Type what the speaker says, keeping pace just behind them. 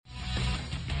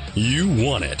You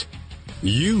want it.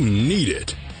 You need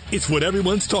it. It's what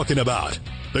everyone's talking about.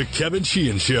 The Kevin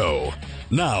Sheehan Show.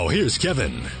 Now, here's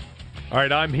Kevin. All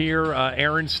right, I'm here.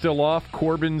 Aaron's still off.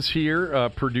 Corbin's here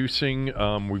producing.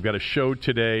 We've got a show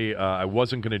today. I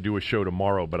wasn't going to do a show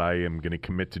tomorrow, but I am going to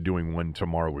commit to doing one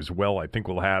tomorrow as well. I think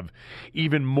we'll have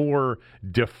even more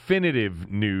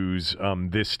definitive news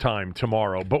this time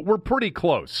tomorrow, but we're pretty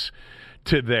close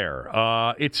to there.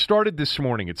 It started this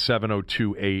morning at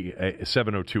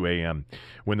 7:02 a.m.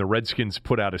 when the Redskins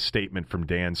put out a statement from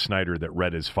Dan Snyder that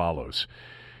read as follows.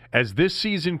 As this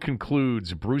season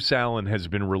concludes, Bruce Allen has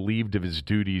been relieved of his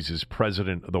duties as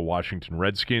president of the Washington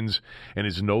Redskins and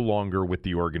is no longer with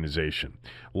the organization.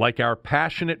 Like our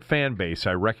passionate fan base,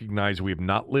 I recognize we have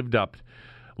not lived up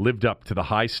to the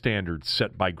high standards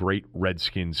set by great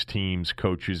Redskins teams,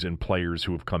 coaches, and players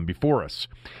who have come before us.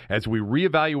 As we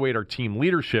reevaluate our team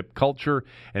leadership, culture,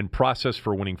 and process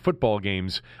for winning football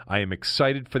games, I am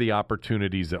excited for the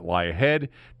opportunities that lie ahead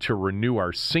to renew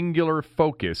our singular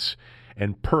focus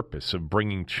and purpose of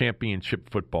bringing championship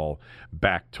football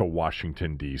back to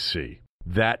Washington, D.C.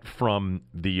 That from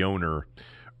the owner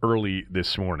early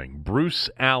this morning. Bruce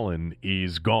Allen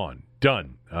is gone.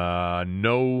 Done.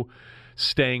 No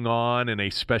staying on in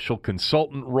a special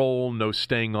consultant role, no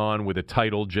staying on with a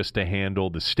title just to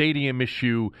handle the stadium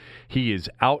issue. He is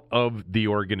out of the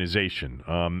organization.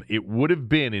 It would have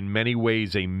been in many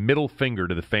ways a middle finger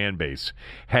to the fan base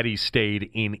had he stayed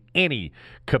in any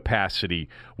capacity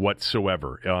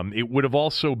whatsoever. It would have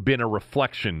also been a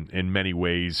reflection in many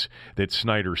ways that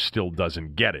Snyder still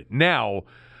doesn't get it. Now,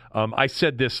 I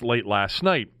said this late last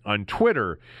night on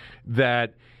Twitter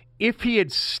that if he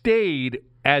had stayed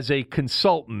as a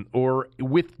consultant or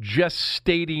with just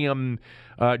stadium,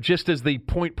 just as the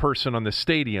point person on the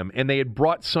stadium, and they had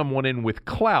brought someone in with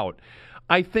clout,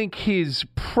 I think his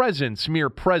presence, mere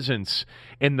presence,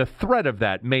 and the threat of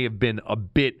that may have been a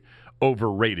bit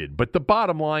overrated. But the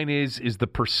bottom line is the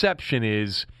perception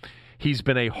is he's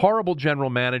been a horrible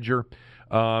general manager.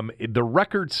 The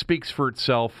record speaks for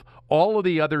itself. All of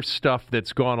the other stuff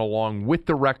that's gone along with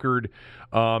the record,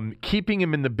 keeping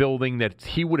him in the building, that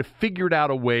he would have figured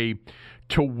out a way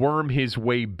to worm his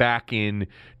way back in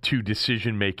to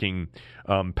decision-making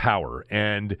power.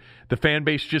 And the fan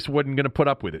base just wasn't going to put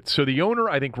up with it. So the owner,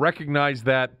 I think, recognized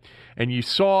that. And you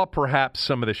saw perhaps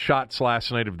some of the shots last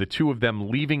night of the two of them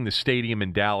leaving the stadium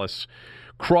in Dallas,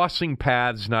 crossing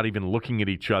paths, not even looking at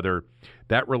each other.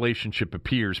 That relationship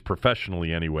appears,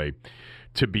 professionally anyway,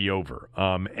 to be over.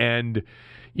 And,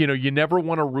 you know, you never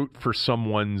want to root for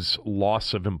someone's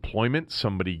loss of employment,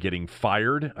 somebody getting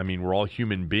fired. I mean, we're all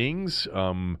human beings.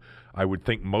 I would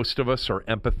think most of us are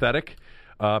empathetic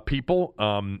people.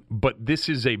 But this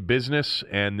is a business,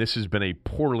 and this has been a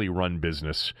poorly run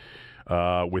business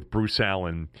with Bruce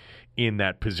Allen in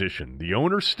that position. The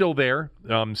owner's still there,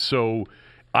 so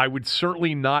I would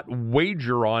certainly not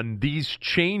wager on these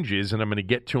changes, and I'm going to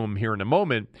get to them here in a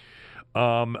moment,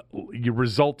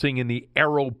 resulting in the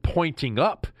arrow pointing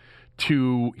up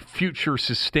to future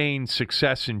sustained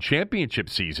success in championship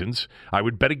seasons. I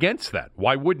would bet against that.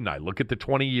 Why wouldn't I? Look at the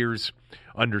 20 years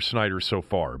under Snyder so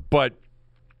far. But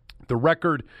the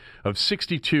record of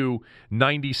 62,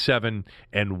 97,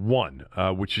 and 1,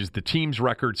 which is the team's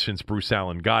record since Bruce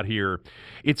Allen got here.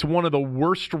 It's one of the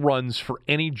worst runs for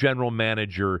any general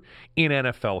manager in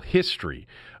NFL history.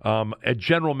 A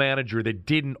general manager that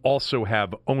didn't also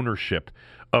have ownership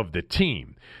of the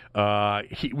team.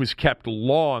 He was kept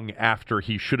long after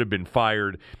he should have been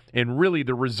fired, and really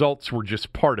the results were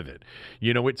just part of it.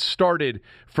 You know, it started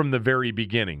from the very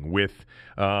beginning with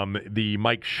the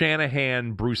Mike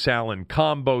Shanahan, Bruce Allen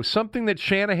combo, something that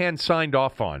Shanahan signed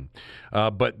off on.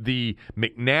 But the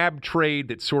McNabb trade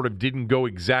that sort of didn't go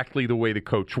exactly the way the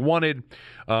coach wanted,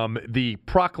 the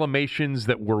proclamations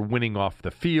that were winning off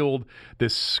the field, the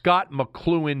Scott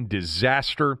McCloughan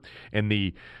disaster, and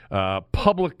the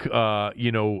public,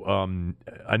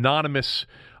 anonymous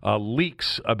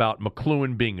leaks about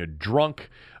McCloughan being a drunk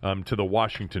to the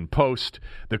Washington Post,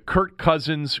 the Kirk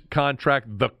Cousins contract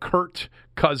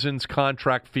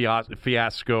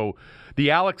fiasco, the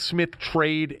Alex Smith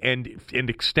trade and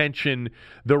extension,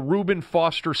 the Reuben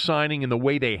Foster signing and the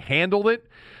way they handled it,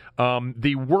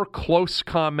 the "we're close"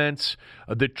 comments,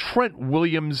 the Trent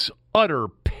Williams utter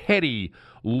petty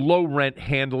low-rent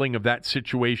handling of that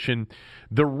situation,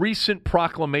 the recent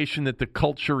proclamation that the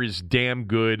culture is damn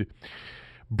good.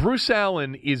 Bruce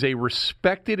Allen is a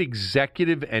respected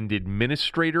executive and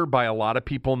administrator by a lot of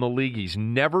people in the league. He's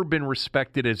never been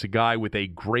respected as a guy with a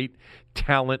great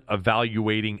talent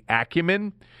evaluating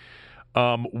acumen.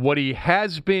 What he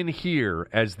has been here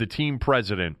as the team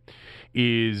president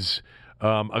is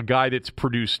a guy that's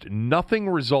produced nothing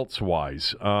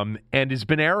results-wise and has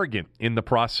been arrogant in the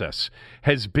process,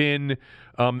 has been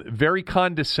very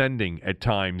condescending at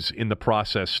times in the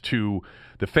process to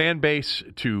the fan base,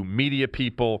 to media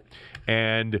people,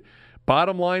 and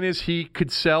bottom line is he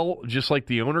could sell just like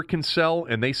the owner can sell,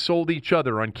 and they sold each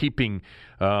other on keeping,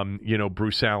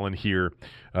 Bruce Allen here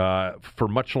for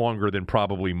much longer than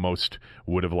probably most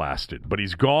would have lasted. But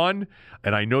he's gone,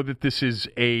 and I know that this is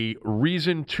a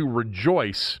reason to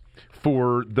rejoice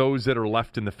for those that are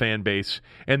left in the fan base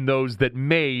and those that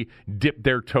may dip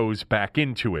their toes back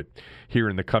into it here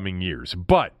in the coming years.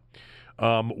 But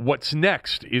what's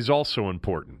next is also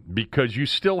important because you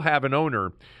still have an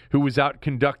owner who was out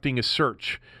conducting a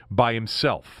search by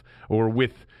himself or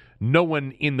with no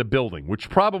one in the building, which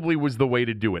probably was the way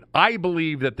to do it. I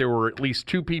believe that there were at least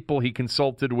two people he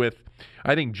consulted with.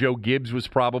 I think Joe Gibbs was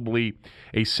probably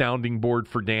a sounding board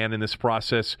for Dan in this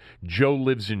process. Joe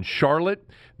lives in Charlotte.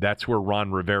 That's where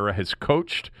Ron Rivera has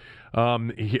coached. For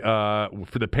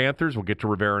the Panthers, we'll get to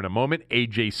Rivera in a moment.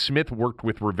 A.J. Smith worked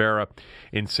with Rivera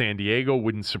in San Diego.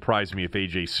 Wouldn't surprise me if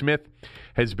A.J. Smith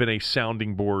has been a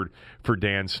sounding board for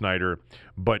Dan Snyder.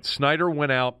 But Snyder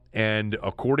went out, and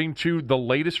according to the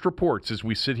latest reports, as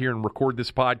we sit here and record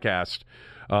this podcast,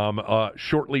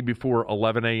 shortly before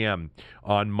 11 a.m.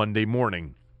 on Monday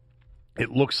morning, it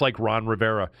looks like Ron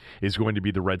Rivera is going to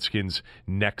be the Redskins'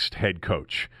 next head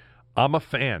coach. I'm a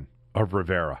fan of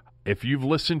Rivera. If you've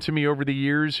listened to me over the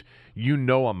years, you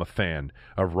know I'm a fan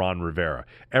of Ron Rivera.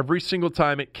 Every single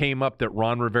time it came up that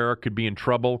Ron Rivera could be in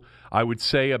trouble, I would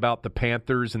say about the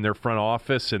Panthers and their front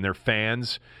office and their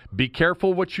fans, be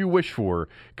careful what you wish for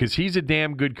because he's a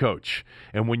damn good coach.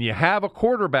 And when you have a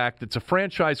quarterback that's a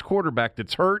franchise quarterback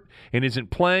that's hurt and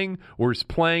isn't playing or is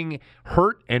playing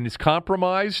hurt and is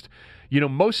compromised,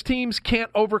 most teams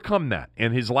can't overcome that.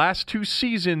 And his last two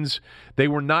seasons, they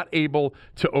were not able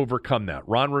to overcome that.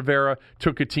 Ron Rivera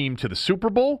took a team to the Super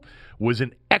Bowl, was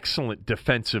an excellent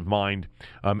defensive mind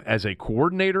as a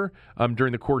coordinator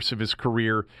during the course of his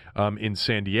career in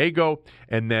San Diego,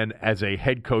 and then as a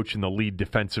head coach and the lead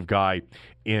defensive guy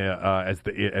as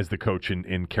the coach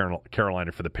in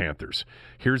Carolina for the Panthers.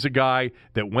 Here's a guy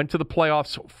that went to the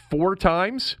playoffs 4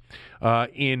 times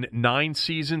in 9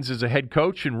 seasons as a head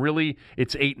coach, and really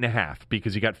it's 8.5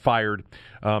 because he got fired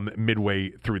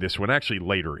midway through this one, actually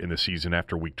later in the season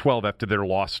after Week 12, after their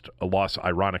loss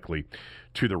ironically,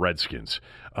 to the Redskins.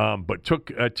 But took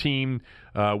a team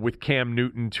with Cam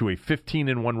Newton to a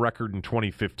 15-1 record in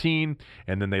 2015,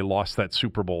 and then they lost that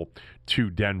Super Bowl to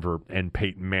Denver and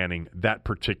Peyton Manning that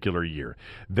particular year.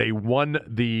 They won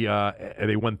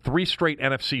 3 straight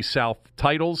NFC South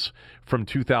titles from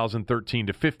 2013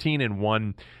 to 15, and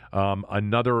won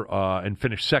and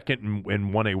finished second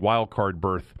and won a wild card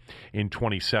berth in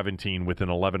 2017 with an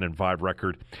 11-5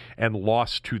 record, and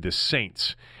lost to the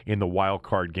Saints in the wild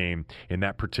card game in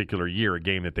that particular year, a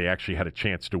game that they actually had a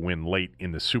chance to win late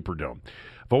in the Superdome.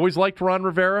 I've always liked Ron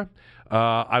Rivera.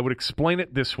 I would explain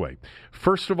it this way.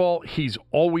 First of all, he's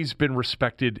always been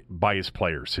respected by his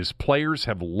players. His players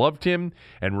have loved him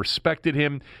and respected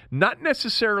him, not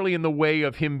necessarily in the way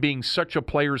of him being such a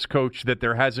player's coach that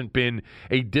there hasn't been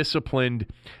a disciplined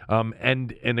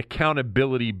and an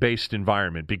accountability-based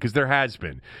environment, because there has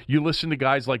been. You listen to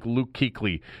guys like Luke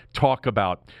Kuechly talk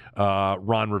about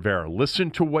Ron Rivera.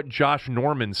 Listen to what Josh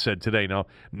Norman said today. Now,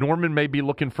 Norman may be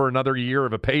looking for another year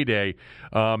of a payday,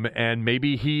 and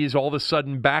maybe he's all of a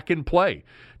sudden back in play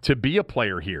to be a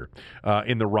player here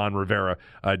in the Ron Rivera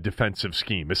defensive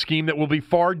scheme, a scheme that will be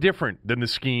far different than the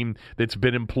scheme that's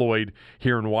been employed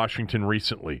here in Washington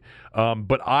recently.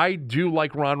 But I do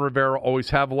like Ron Rivera, always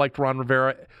have liked Ron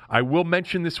Rivera. I will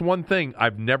mention this one thing.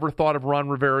 I've never thought of Ron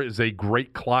Rivera as a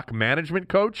great clock management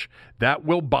coach. That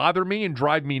will bother me and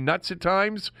drive me nuts at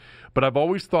times. But I've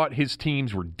always thought his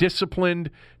teams were disciplined,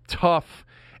 tough,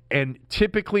 and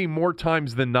typically, more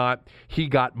times than not, he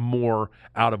got more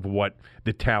out of what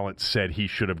the talent said he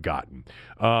should have gotten.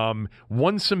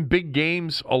 Won some big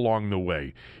games along the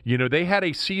way. They had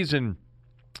a season,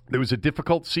 there was a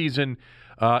difficult season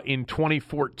in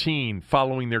 2014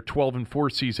 following their 12-4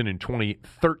 season in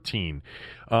 2013.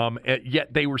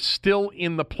 Yet they were still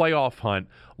in the playoff hunt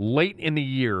late in the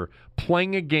year,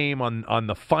 playing a game on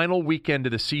the final weekend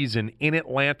of the season in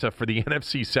Atlanta for the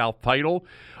NFC South title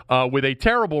with a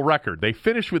terrible record. They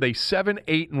finished with a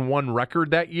 7-8-1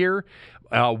 record that year.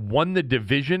 won the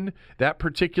division that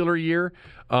particular year,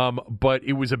 but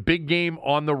it was a big game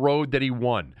on the road that he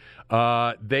won.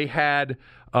 They had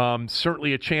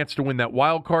certainly a chance to win that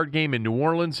wild card game in New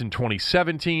Orleans in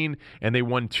 2017, and they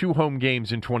won 2 home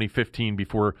games in 2015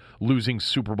 before losing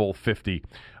Super Bowl 50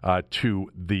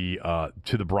 to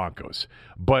the Broncos.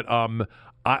 But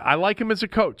I like him as a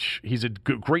coach. He's a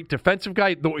great defensive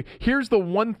guy. Here's the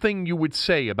one thing you would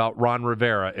say about Ron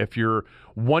Rivera if you're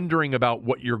wondering about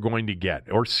what you're going to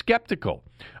get or skeptical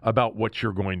about what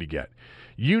you're going to get.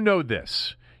 You know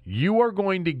this. You are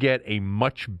going to get a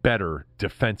much better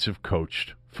defensive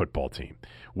coached football team.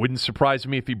 Wouldn't surprise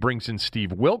me if he brings in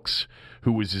Steve Wilks,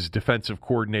 who was his defensive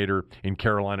coordinator in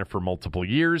Carolina for multiple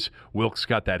years. Wilks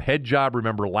got that head job,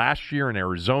 remember, last year in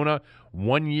Arizona.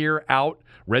 1 year out,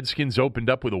 Redskins opened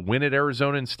up with a win at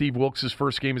Arizona in Steve Wilks'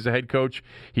 first game as a head coach.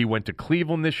 He went to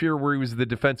Cleveland this year where he was the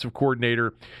defensive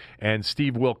coordinator, and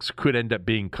Steve Wilks could end up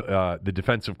being the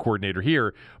defensive coordinator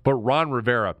here. But Ron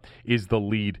Rivera is the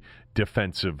lead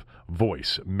defensive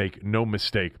voice. Make no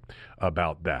mistake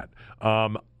about that.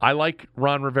 I like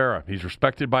Ron Rivera. He's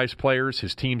respected by his players.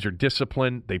 His teams are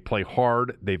disciplined. They play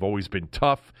hard. They've always been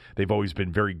tough. They've always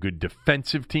been very good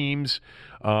defensive teams.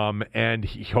 And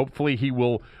hopefully he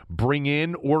will bring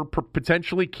in or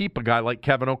potentially keep a guy like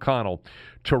Kevin O'Connell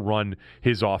to run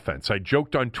his offense. I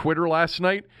joked on Twitter last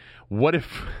night, what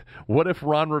if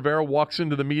Ron Rivera walks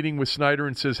into the meeting with Snyder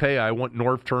and says, hey, I want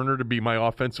Norv Turner to be my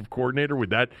offensive coordinator? Would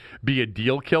that be a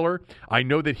deal killer? I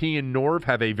know that he and Norv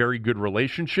have a very good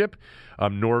relationship.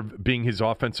 Norv being his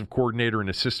offensive coordinator and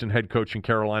assistant head coach in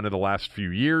Carolina the last few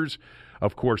years.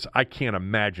 Of course, I can't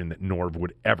imagine that Norv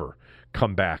would ever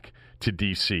come back to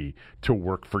D.C. to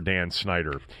work for Dan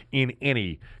Snyder in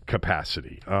any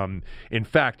capacity. In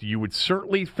fact, you would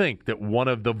certainly think that one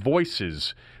of the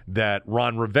voices that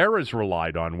Ron Rivera's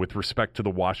relied on with respect to the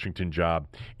Washington job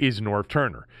is Norv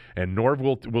Turner. And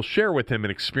Norv will share with him an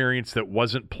experience that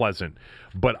wasn't pleasant.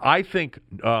 But I think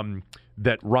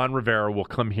that Ron Rivera will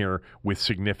come here with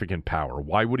significant power.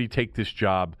 Why would he take this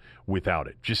job without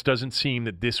it? Just doesn't seem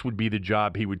that this would be the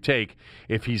job he would take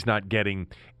if he's not getting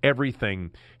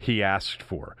everything he asked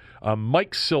for.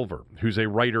 Mike Silver, who's a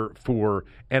writer for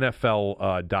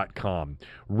NFL.com,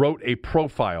 wrote a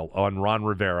profile on Ron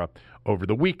Rivera over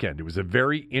the weekend. It was a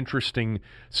very interesting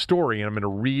story, and I'm going to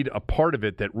read a part of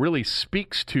it that really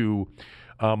speaks to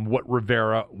what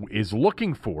Rivera is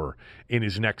looking for in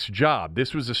his next job.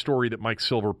 This was a story that Mike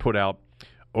Silver put out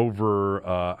over,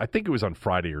 I think it was on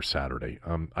Friday or Saturday.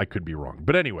 I could be wrong.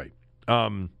 But anyway,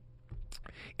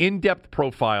 in-depth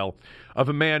profile of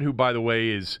a man who, by the way,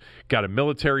 is got a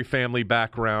military family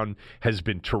background, has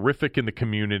been terrific in the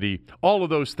community. All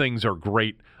of those things are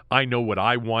great. I know what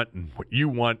I want and what you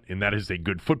want, and that is a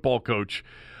good football coach.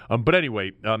 But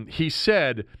anyway, he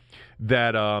said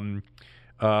that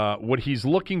what he's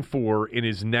looking for in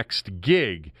his next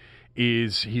gig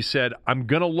is, he said, I'm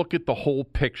going to look at the whole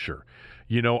picture.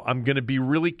 You know, I'm going to be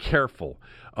really careful.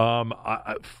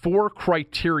 4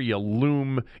 criteria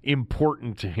loom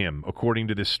important to him, according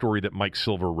to this story that Mike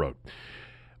Silver wrote.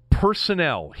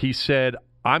 Personnel, he said,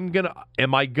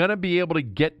 am I going to be able to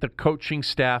get the coaching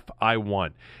staff I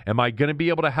want? Am I going to be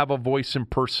able to have a voice in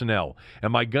personnel?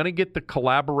 Am I going to get the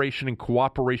collaboration and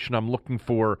cooperation I'm looking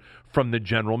for from the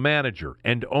general manager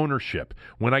and ownership?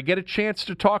 When I get a chance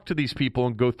to talk to these people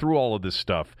and go through all of this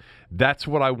stuff, that's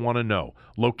what I want to know.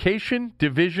 Location,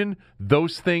 division,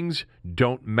 those things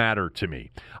don't matter to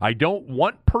me. I don't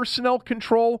want personnel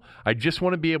control. I just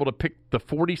want to be able to pick the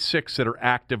 46 that are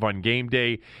active on game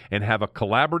day and have a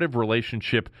collaborative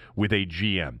relationship with a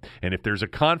GM. And if there's a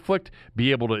conflict,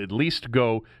 be able to at least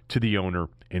go to the owner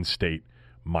and state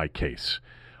my case.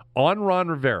 On Ron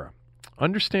Rivera,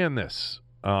 understand this,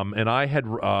 and I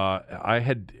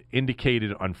had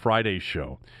indicated on Friday's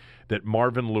show that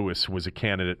Marvin Lewis was a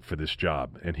candidate for this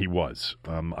job, and he was.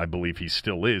 I believe he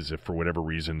still is, if for whatever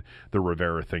reason the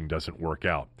Rivera thing doesn't work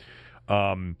out.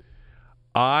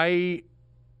 I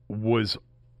was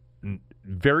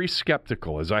very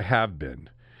skeptical, as I have been,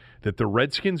 that the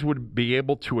Redskins would be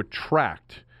able to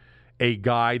attract a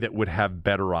guy that would have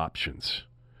better options.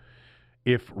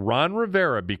 If Ron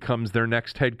Rivera becomes their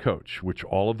next head coach, which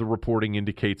all of the reporting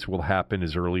indicates will happen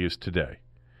as early as today,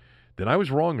 then I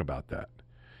was wrong about that.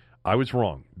 I was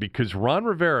wrong, because Ron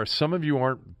Rivera, some of you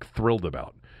aren't thrilled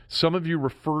about. Some of you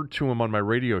referred to him on my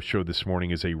radio show this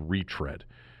morning as a retread.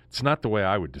 It's not the way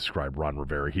I would describe Ron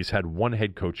Rivera. He's had one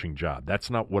head coaching job.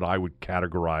 That's not what I would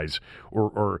categorize,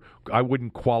 or I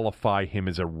wouldn't qualify him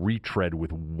as a retread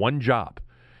with one job.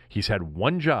 He's had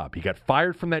one job. He got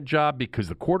fired from that job because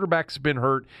the quarterback's been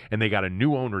hurt, and they got a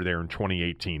new owner there in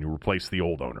 2018 who replaced the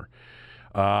old owner.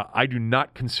 I do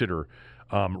not consider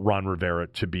Ron Rivera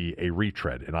to be a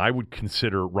retread. And I would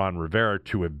consider Ron Rivera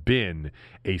to have been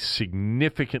a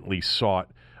significant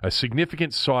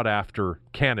sought-after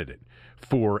candidate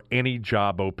for any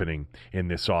job opening in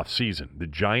this offseason. The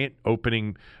giant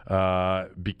opening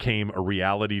became a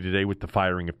reality today with the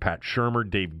firing of Pat Shurmur.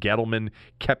 Dave Gettleman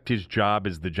kept his job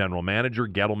as the general manager.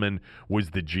 Gettleman was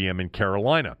the GM in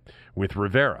Carolina with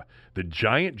Rivera. The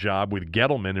giant job with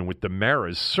Gettleman and with the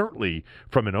Maras, certainly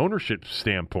from an ownership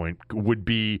standpoint, would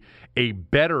be a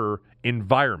better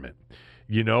environment,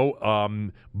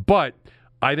 but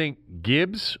I think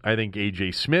Gibbs, I think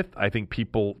A.J. Smith, I think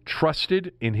people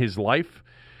trusted in his life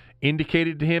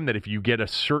indicated to him that if you get a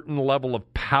certain level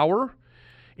of power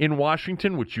in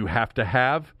Washington, which you have to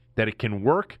have, that it can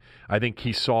work. I think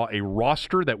he saw a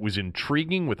roster that was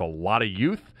intriguing with a lot of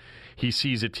youth. He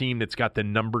sees a team that's got the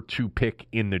number 2 pick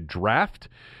in the draft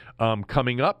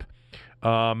coming up.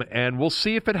 And we'll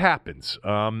see if it happens.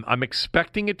 I'm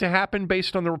expecting it to happen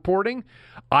based on the reporting.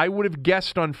 I would have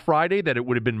guessed on Friday that it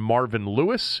would have been Marvin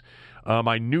Lewis.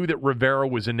 I knew that Rivera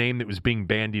was a name that was being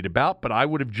bandied about, but I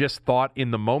would have just thought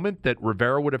in the moment that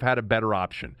Rivera would have had a better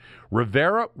option.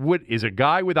 Rivera is a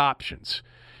guy with options.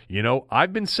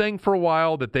 I've been saying for a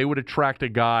while that they would attract a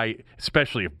guy,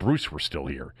 especially if Bruce were still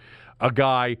here, a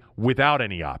guy without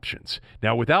any options.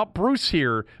 Now, without Bruce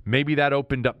here, maybe that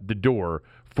opened up the door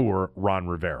for Ron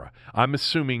Rivera. I'm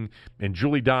assuming, and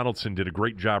Julie Donaldson did a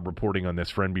great job reporting on this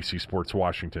for NBC Sports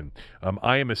Washington.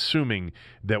 I am assuming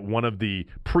that one of the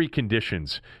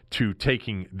preconditions to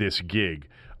taking this gig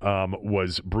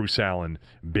was Bruce Allen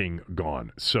being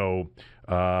gone. So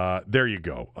there you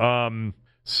go.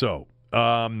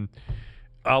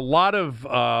 A lot of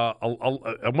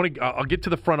I'll get to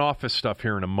the front office stuff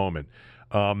here in a moment.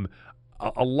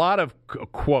 A lot of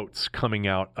quotes coming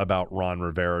out about Ron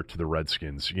Rivera to the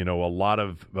Redskins. A lot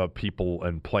of people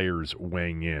and players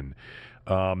weighing in.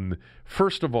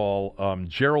 First of all,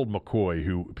 Gerald McCoy,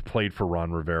 who played for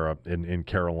Ron Rivera in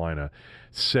Carolina,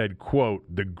 said, quote,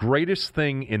 "The greatest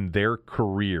thing in their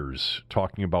careers,"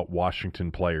 talking about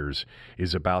Washington players,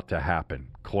 "is about to happen,"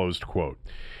 closed quote.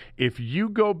 If you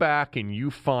go back and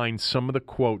you find some of the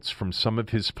quotes from some of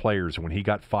his players when he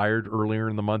got fired earlier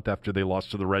in the month after they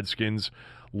lost to the Redskins,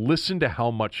 listen to how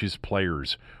much his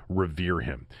players revere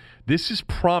him. This is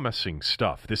promising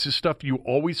stuff. This is stuff you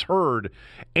always heard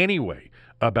anyway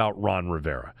about Ron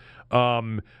Rivera.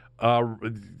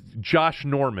 Josh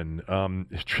Norman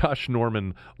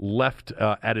left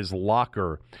at his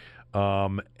locker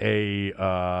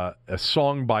a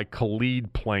song by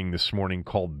Khalid playing this morning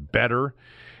called "Better,"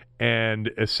 and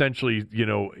essentially,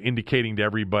 indicating to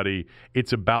everybody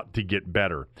it's about to get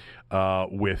better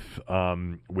with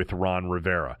Ron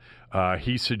Rivera.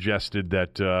 He suggested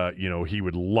that he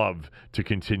would love to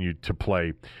continue to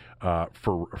play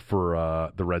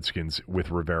for the Redskins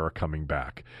with Rivera coming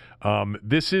back.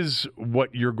 This is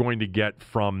what you're going to get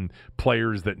from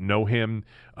players that know him.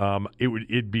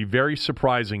 It'd be very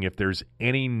surprising if there's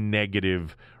any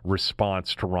negative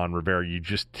response to Ron Rivera. You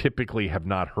just typically have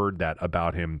not heard that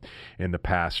about him in the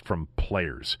past from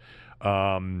players.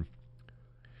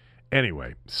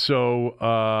 Anyway,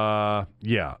 so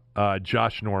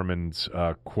Josh Norman's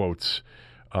quotes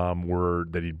were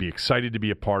that he'd be excited to be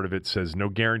a part of it. Says no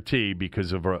guarantee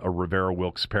because of a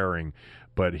Rivera-Wilkes pairing,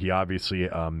 but he obviously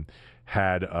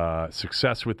had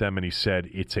success with them, and he said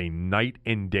it's a night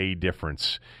and day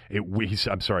difference. He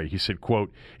said,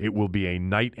 quote, "It will be a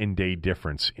night and day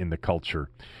difference in the culture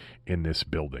in this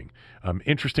building."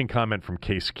 Interesting comment from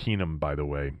Case Keenum, by the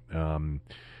way,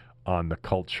 on the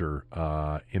culture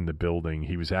in the building.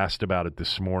 He was asked about it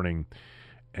this morning,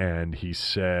 and he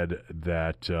said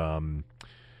that,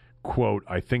 quote,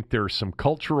 "I think there are some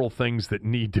cultural things that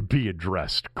need to be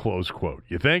addressed," close quote.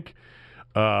 You think?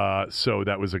 So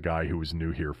that was a guy who was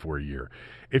new here for a year.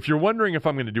 If you're wondering if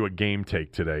I'm going to do a game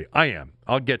take today, I am.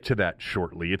 I'll get to that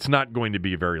shortly. It's not going to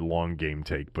be a very long game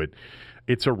take, but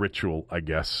it's a ritual, I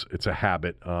guess. It's a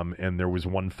habit. And there was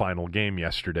one final game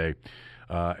yesterday,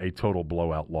 a total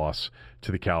blowout loss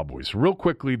to the Cowboys. Real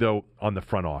quickly, though, on the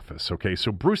front office. Okay,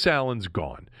 so Bruce Allen's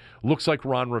gone. Looks like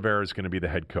Ron Rivera is going to be the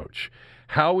head coach.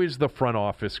 How is the front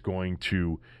office going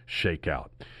to shake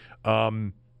out?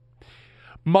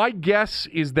 My guess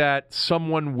is that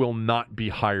someone will not be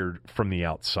hired from the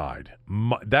outside.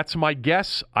 That's my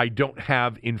guess. I don't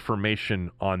have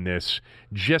information on this,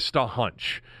 just a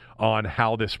hunch on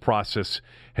how this process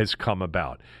has come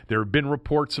about. There have been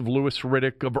reports of Louis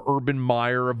Riddick, of Urban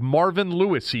Meyer, of Marvin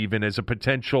Lewis even as a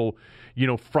potential,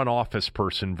 front office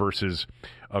person versus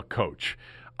a coach.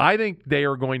 I think they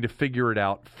are going to figure it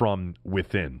out from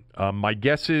within. My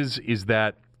guess is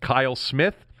that Kyle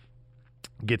Smith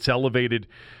gets elevated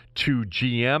to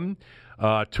GM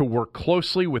to work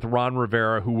closely with Ron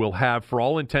Rivera, who will have, for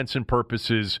all intents and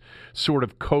purposes, sort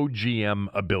of co-GM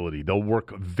ability. They'll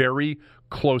work very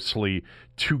closely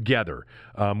together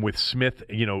with Smith,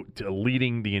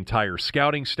 leading the entire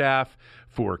scouting staff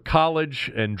for college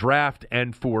and draft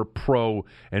and for pro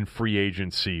and free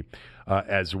agency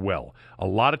as well. A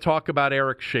lot of talk about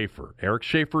Eric Schaefer. Eric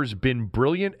Schaefer's been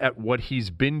brilliant at what he's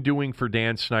been doing for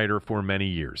Dan Snyder for many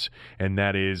years, and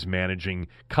that is managing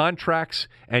contracts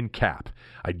and cap.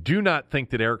 I do not think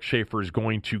that Eric Schaefer is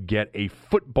going to get a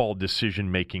football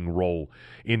decision-making role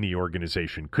in the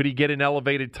organization. Could he get an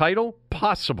elevated title?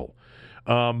 Possible.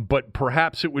 But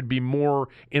perhaps it would be more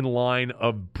in line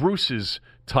of Bruce's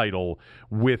title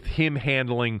with him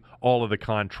handling all of the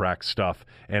contract stuff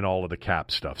and all of the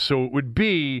cap stuff. So it would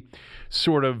be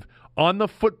sort of on the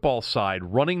football side,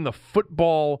 running the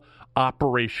football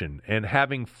operation and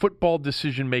having football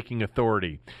decision-making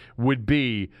authority would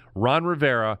be Ron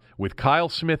Rivera with Kyle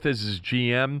Smith as his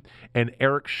GM and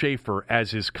Eric Schaefer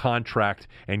as his contract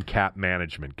and cap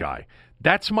management guy.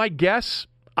 That's my guess.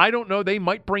 I don't know. They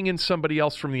might bring in somebody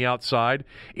else from the outside.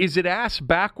 Is it ass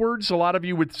backwards? A lot of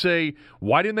you would say,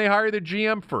 why didn't they hire the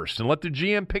GM first and let the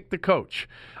GM pick the coach?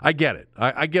 I get it.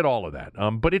 I get all of that.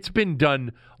 But it's been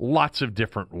done lots of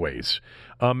different ways.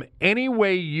 Any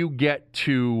way you get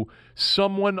to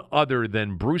someone other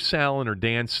than Bruce Allen or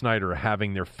Dan Snyder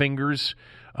having their fingers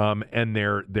and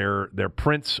their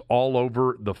prints all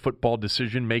over the football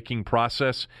decision-making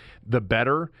process, the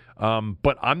better.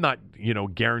 But I'm not,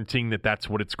 guaranteeing that that's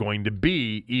what it's going to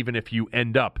be, even if you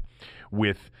end up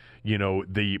with,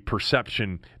 the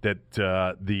perception that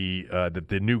that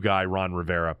the new guy, Ron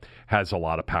Rivera, has a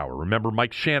lot of power. Remember,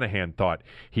 Mike Shanahan thought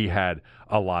he had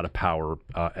a lot of power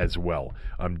as well.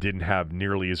 Didn't have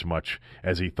nearly as much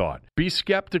as he thought. Be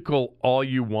skeptical all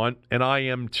you want, and I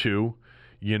am too.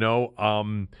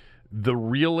 The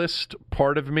realist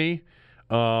part of me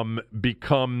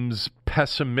becomes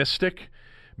pessimistic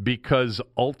because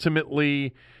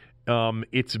ultimately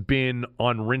it's been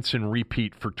on rinse and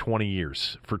repeat for 20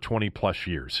 years, for 20 plus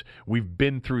years. We've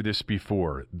been through this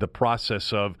before. The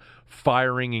process of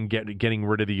firing and getting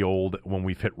rid of the old when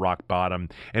we've hit rock bottom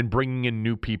and bringing in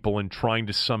new people and trying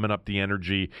to summon up the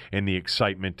energy and the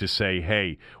excitement to say,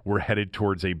 hey, we're headed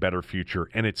towards a better future.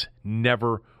 And it's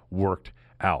never worked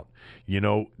out.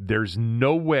 There's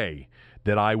no way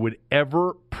that I would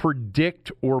ever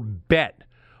predict or bet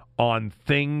on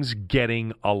things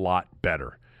getting a lot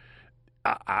better.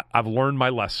 I've learned my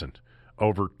lesson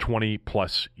over 20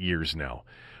 plus years now.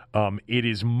 It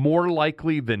is more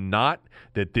likely than not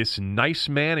that this nice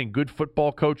man and good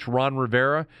football coach, Ron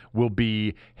Rivera, will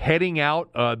be heading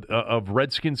out of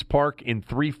Redskins Park in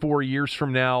 3-4 years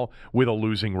from now with a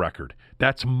losing record.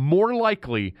 That's more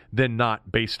likely than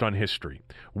not based on history.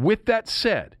 With that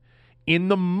said, in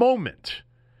the moment,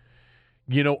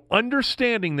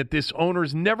 understanding that this owner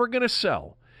is never going to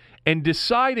sell and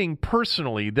deciding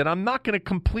personally that I'm not going to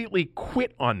completely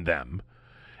quit on them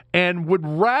and would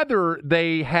rather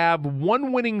they have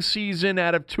one winning season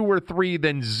out of 2 or 3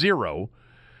 than 0,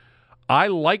 I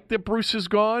like that Bruce is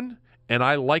gone, and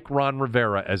I like Ron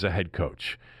Rivera as a head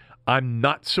coach. I'm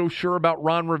not so sure about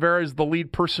Ron Rivera as the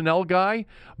lead personnel guy,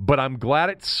 but I'm glad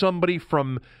it's somebody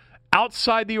from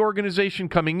outside the organization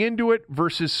coming into it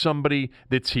versus somebody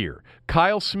that's here.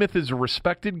 Kyle Smith is a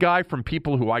respected guy from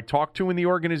people who I talk to in the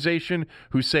organization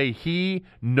who say he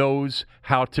knows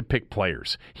how to pick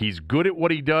players. He's good at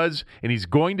what he does, and he's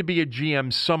going to be a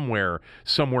GM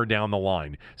somewhere down the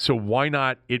line. So why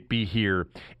not it be here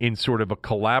in sort of a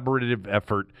collaborative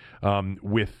effort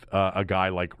with a guy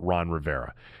like Ron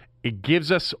Rivera? It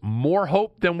gives us more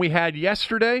hope than we had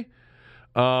yesterday.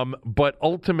 But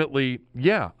ultimately,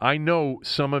 yeah, I know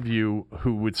some of you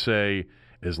who would say,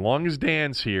 as long as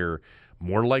Dan's here,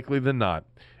 more likely than not,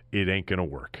 it ain't going to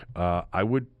work. I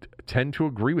would tend to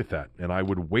agree with that, and I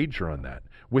would wager on that.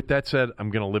 With that said,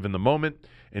 I'm going to live in the moment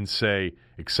and say,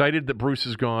 excited that Bruce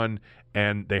is gone,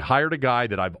 and they hired a guy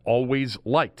that I've always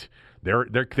liked.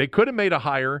 They could have made a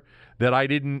hire that I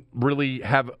didn't really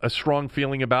have a strong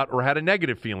feeling about or had a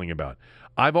negative feeling about.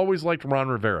 I've always liked Ron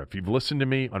Rivera. If you've listened to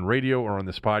me on radio or on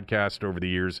this podcast over the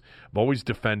years, I've always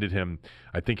defended him.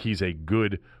 I think he's a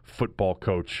good football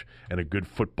coach and a good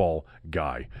football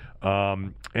guy.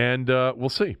 We'll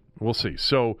see. We'll see.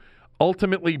 So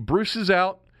ultimately, Bruce is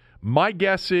out. My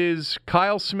guess is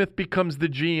Kyle Smith becomes the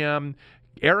GM.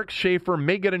 Eric Schaefer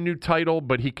may get a new title,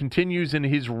 but he continues in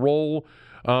his role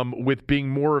with being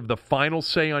more of the final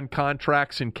say on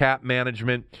contracts and cap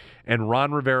management, and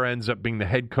Ron Rivera ends up being the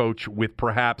head coach with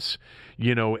perhaps,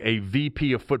 a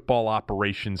VP of football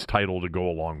operations title to go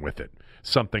along with it.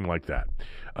 something like that.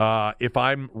 If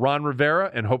I'm Ron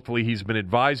Rivera, and hopefully he's been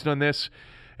advised on this,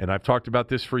 and I've talked about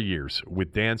this for years,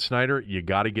 with Dan Snyder, you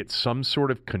got to get some sort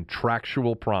of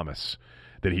contractual promise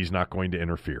that he's not going to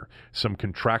interfere. Some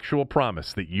contractual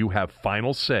promise that you have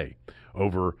final say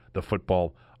over the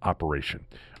football operation.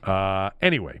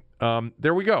 Anyway,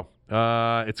 there we go.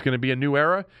 It's going to be a new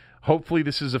era. Hopefully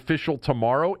this is official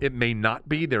tomorrow. It may not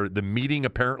be. The meeting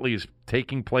apparently is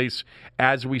taking place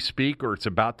as we speak, or it's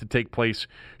about to take place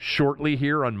shortly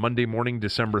here on Monday morning,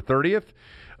 December 30th.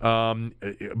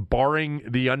 Barring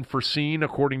the unforeseen,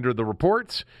 according to the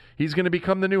reports, he's going to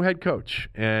become the new head coach.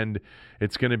 And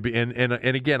it's going to be, and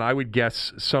again, I would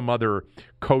guess some other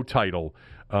co-title,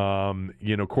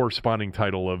 corresponding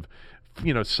title of,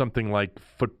 something like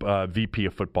VP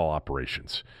of football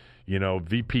operations.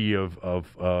 VP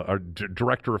or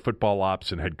director of football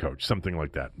ops and head coach, something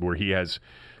like that, where he has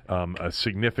a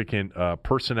significant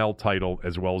personnel title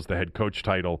as well as the head coach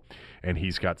title, and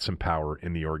he's got some power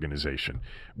in the organization.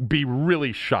 Be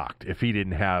really shocked if he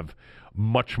didn't have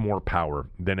much more power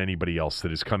than anybody else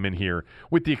that has come in here,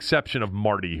 with the exception of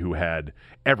Marty, who had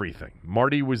everything.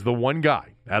 Marty was the one guy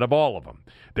out of all of them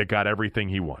that got everything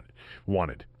he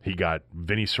wanted. He got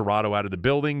Vinny Serrato out of the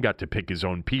building, got to pick his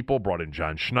own people, brought in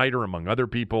John Schneider, among other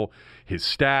people. His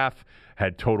staff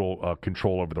had total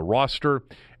control over the roster,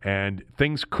 and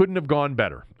things couldn't have gone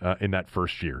better in that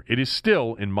first year. It is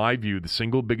still, in my view, the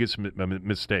single biggest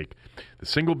mistake. The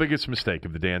single biggest mistake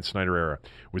of the Dan Snyder era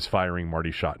was firing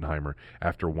Marty Schottenheimer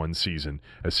after one season,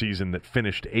 a season that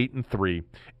finished 8-3,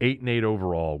 8-8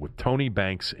 overall, with Tony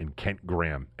Banks and Kent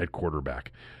Graham at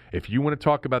quarterback. If you want to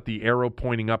talk about the arrow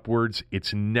pointing upwards,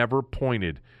 it's never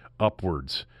pointed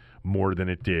upwards more than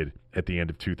it did at the end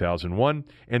of 2001,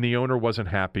 and the owner wasn't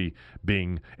happy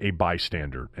being a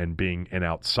bystander and being an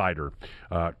outsider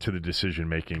to the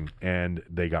decision-making, and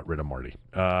they got rid of Marty.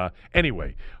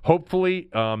 Anyway, hopefully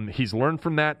he's learned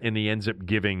from that, and he ends up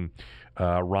giving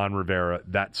Ron Rivera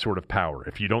that sort of power.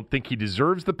 If you don't think he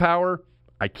deserves the power,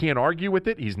 I can't argue with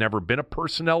it. He's never been a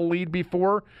personnel lead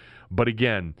before. But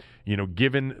again,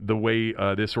 given the way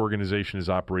this organization has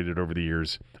operated over the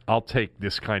years, I'll take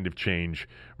this kind of change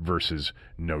versus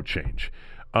no change.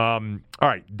 All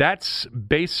right, that's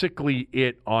basically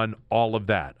it on all of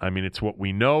that. I mean, it's what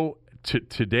we know to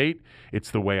date. It's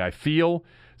the way I feel.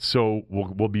 So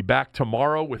we'll be back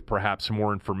tomorrow with perhaps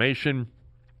more information.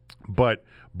 But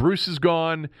Bruce is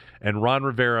gone, and Ron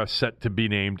Rivera set to be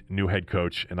named new head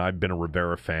coach, and I've been a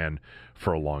Rivera fan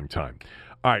for a long time.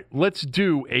 All right, let's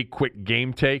do a quick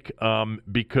game take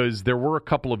because there were a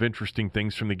couple of interesting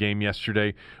things from the game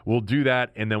yesterday. We'll do that,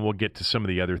 and then we'll get to some of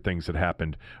the other things that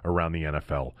happened around the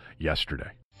NFL yesterday.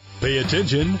 Pay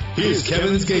attention. Here's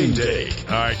Kevin's Game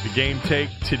Take. All right, the game take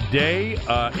today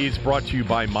is brought to you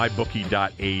by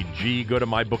MyBookie.ag. Go to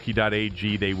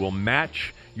MyBookie.ag. They will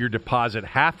match your deposit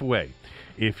halfway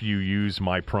if you use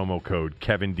my promo code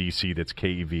KevinDC. That's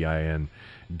KEVINDC.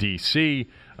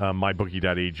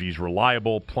 MyBookie.ag is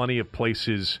reliable. Plenty of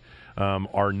places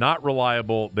are not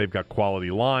reliable. They've got quality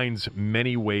lines,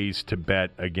 many ways to bet.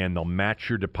 Again, they'll match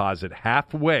your deposit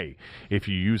halfway if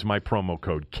you use my promo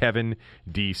code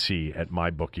KevinDC at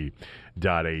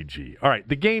MyBookie.ag. All right,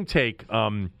 the game take.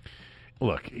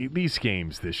 Look, these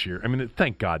games this year, I mean,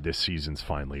 thank God this season's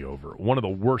finally over. One of the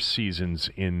worst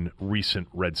seasons in recent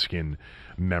Redskin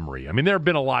memory. I mean, there have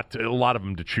been a lot of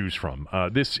them to choose from.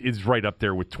 This is right up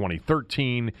there with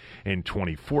 2013 and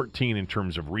 2014 in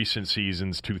terms of recent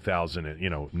seasons,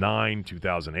 2009,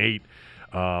 2008.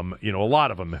 A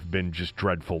lot of them have been just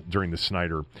dreadful during the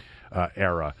Snyder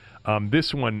era.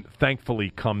 This one, thankfully,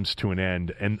 comes to an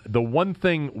end. And the one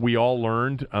thing we all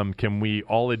learned, can we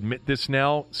all admit this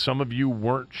now? Some of you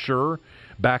weren't sure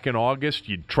back in August.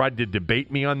 You tried to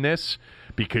debate me on this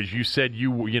because you said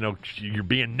you're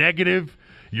being negative,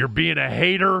 you're being a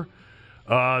hater.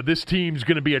 This team's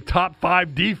going to be a top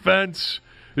 5 defense.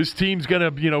 This team's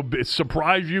going to,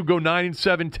 surprise you, go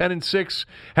 9-7, 10-6,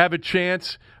 have a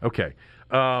chance. Okay,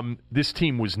 this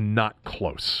team was not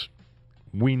close.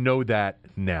 We know that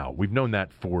now. We've known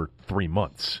that for 3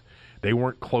 months. They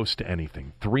weren't close to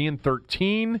anything.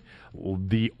 3-13,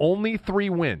 the only 3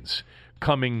 wins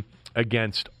coming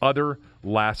against other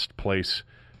last-place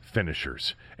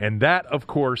finishers. And that, of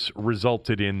course,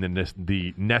 resulted in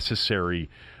the necessary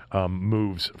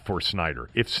moves for Snyder.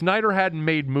 If Snyder hadn't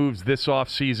made moves this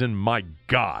offseason, my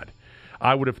God,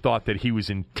 I would have thought that he was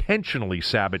intentionally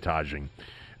sabotaging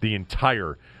the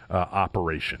entire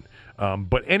operation.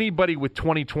 But anybody with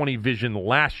 2020 vision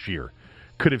last year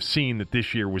could have seen that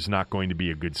this year was not going to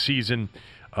be a good season.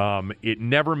 It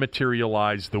never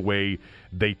materialized the way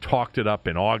they talked it up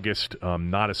in August.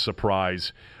 Not a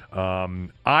surprise.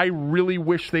 I really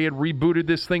wish they had rebooted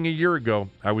this thing a year ago.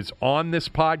 I was on this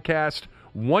podcast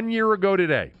 1 year ago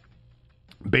today,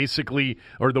 basically,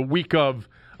 or the week of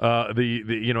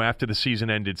after the season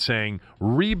ended, saying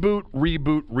reboot,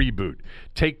 reboot, reboot.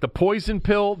 Take the poison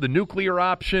pill, the nuclear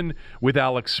option with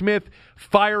Alex Smith,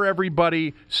 fire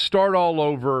everybody, start all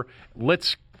over.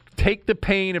 Let's take the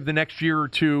pain of the next year or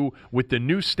two with the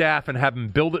new staff and have them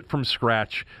build it from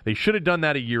scratch. They should have done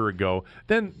that a year ago.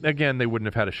 Then, again, they wouldn't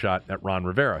have had a shot at Ron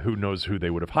Rivera. Who knows who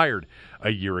they would have hired a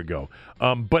year ago.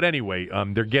 But anyway,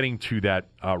 they're getting to that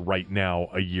right now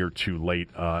a year too late.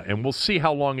 And we'll see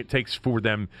how long it takes for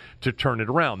them to turn it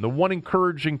around. The one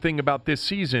encouraging thing about this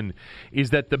season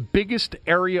is that the biggest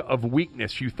area of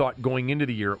weakness you thought going into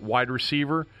the year at wide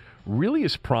receiver really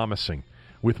is promising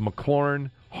with McLaurin,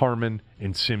 Harmon,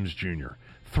 and Sims Jr.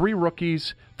 3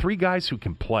 rookies, 3 guys who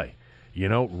can play.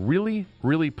 Really,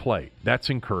 really play.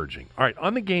 That's encouraging. All right,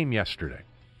 on the game yesterday,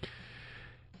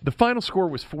 the final score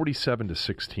was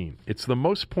 47-16. It's the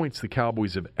most points the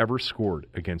Cowboys have ever scored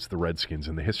against the Redskins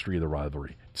in the history of the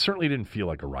rivalry. It certainly didn't feel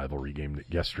like a rivalry game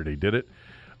yesterday, did it?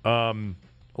 A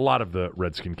lot of the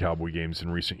Redskin-Cowboy games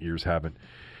in recent years haven't.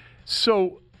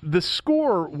 So the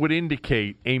score would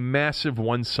indicate a massive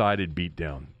one-sided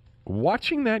beatdown.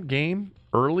 Watching that game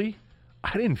early,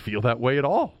 I didn't feel that way at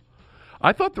all.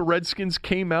 I thought the Redskins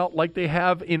came out like they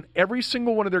have in every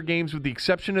single one of their games with the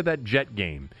exception of that Jet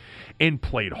game and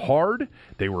played hard.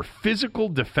 They were physical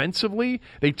defensively.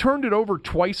 They turned it over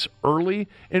twice early.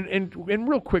 And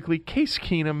real quickly, Case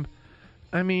Keenum,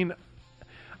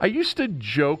 I used to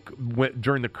joke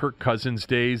during the Kirk Cousins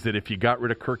days that if you got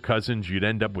rid of Kirk Cousins, you'd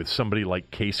end up with somebody like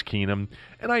Case Keenum.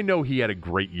 And I know he had a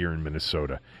great year in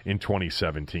Minnesota in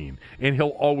 2017, and he'll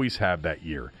always have that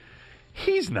year.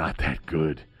 He's not that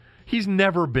good. He's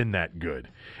never been that good.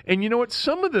 And you know what?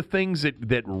 Some of the things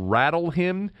that rattle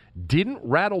him didn't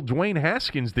rattle Dwayne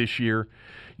Haskins this year.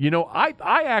 I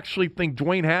actually think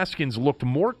Dwayne Haskins looked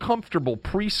more comfortable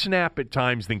pre-snap at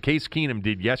times than Case Keenum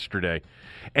did yesterday,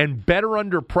 and better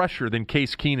under pressure than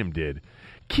Case Keenum did.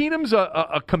 Keenum's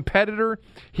a competitor.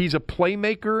 He's a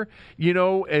playmaker.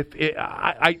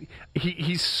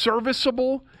 He's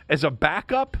serviceable as a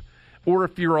backup, or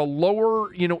if you're a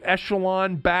lower,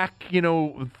 echelon back,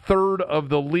 third of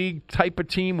the league type of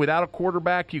team without a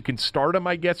quarterback, you can start him,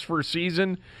 I guess, for a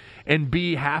season and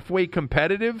be halfway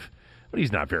competitive. But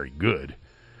he's not very good.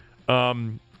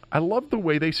 I love the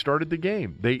way they started the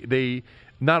game. They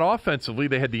not offensively,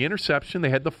 they had the interception,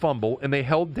 they had the fumble, and they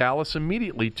held Dallas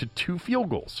immediately to 2 field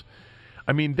goals.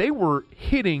 They were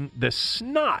hitting the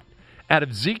snot out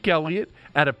of Zeke Elliott,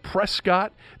 out of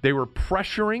Prescott. They were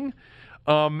pressuring.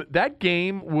 That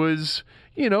game was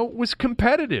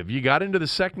competitive. You got into the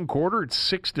second quarter, it's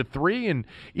 6-3, and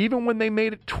even when they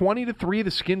made it 20-3,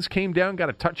 the Skins came down, got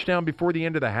a touchdown before the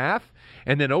end of the half,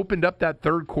 and then opened up that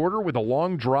third quarter with a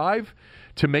long drive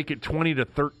to make it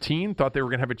 20-13. Thought they were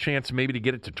going to have a chance maybe to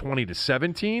get it to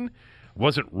 20-17.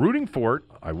 Wasn't rooting for it.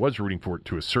 I was rooting for it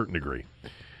to a certain degree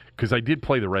because I did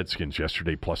play the Redskins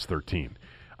yesterday plus 13.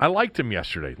 I liked them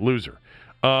yesterday, loser.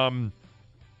 But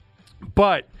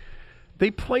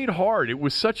they played hard. It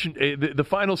was the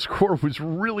final score was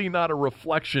really not a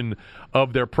reflection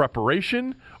of their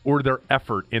preparation or their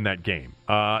effort in that game.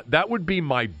 That would be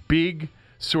my big,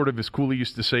 sort of, as Cooley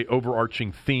used to say,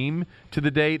 overarching theme to the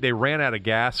day. They ran out of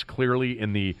gas, clearly,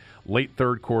 in the late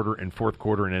third quarter and fourth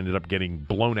quarter and ended up getting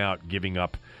blown out, giving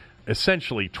up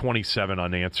essentially 27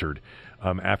 unanswered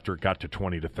after it got to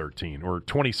 20-13 or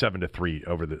 27-3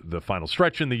 over the final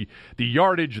stretch. And the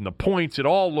yardage and the points, it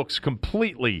all looks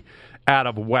completely out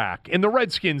of whack. And the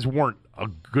Redskins weren't a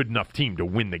good enough team to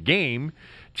win the game,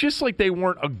 just like they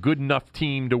weren't a good enough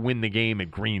team to win the game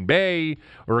at Green Bay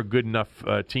or a good enough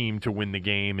team to win the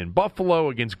game in Buffalo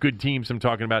against good teams I'm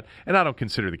talking about. And I don't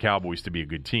consider the Cowboys to be a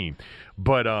good team.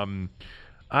 But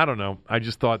I don't know. I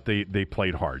just thought they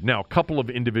played hard. Now, a couple of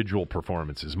individual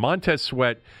performances. Montez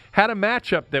Sweat had a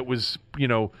matchup that was,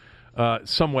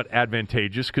 somewhat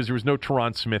advantageous because there was no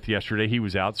Teron Smith yesterday. He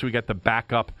was out, so we got the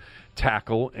backup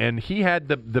tackle, and he had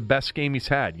the best game he's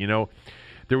had.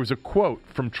 There was a quote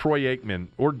from Troy Aikman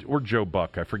or Joe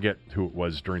Buck. I forget who it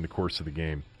was during the course of the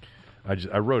game.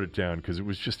 I wrote it down because it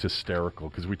was just hysterical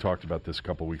because we talked about this a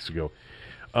couple weeks ago.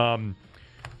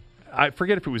 I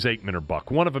forget if it was Aikman or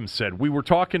Buck. One of them said, we were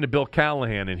talking to Bill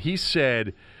Callahan, and he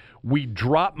said, we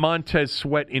dropped Montez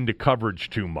Sweat into coverage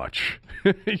too much.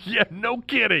 Yeah, no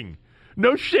kidding.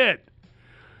 No shit.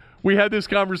 We had this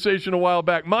conversation a while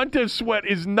back. Montez Sweat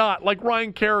is not, like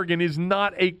Ryan Kerrigan, is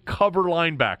not a cover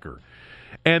linebacker.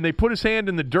 And they put his hand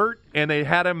in the dirt, and they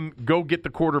had him go get the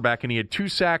quarterback, and he had 2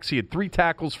 sacks. He had 3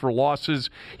 tackles for losses.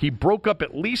 He broke up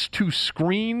at least 2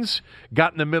 screens,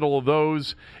 got in the middle of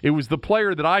those. It was the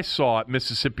player that I saw at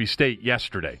Mississippi State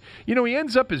yesterday. He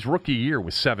ends up his rookie year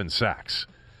with 7 sacks,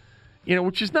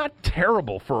 which is not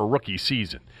terrible for a rookie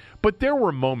season. But there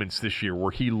were moments this year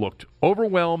where he looked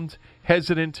overwhelmed,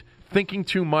 hesitant, thinking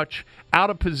too much, out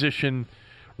of position.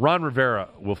 Ron Rivera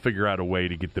will figure out a way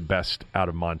to get the best out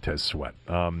of Montez Sweat.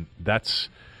 That's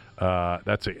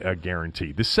a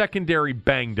guarantee. The secondary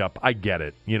banged up. I get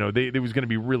it. It was going to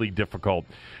be really difficult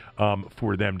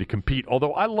for them to compete.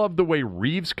 Although I love the way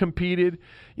Reeves competed.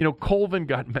 Colvin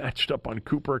got matched up on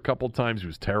Cooper a couple times. It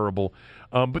was terrible.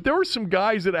 But there were some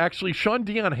guys that actually, Sean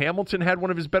Dion Hamilton had one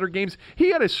of his better games. He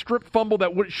had a strip fumble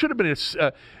that should have been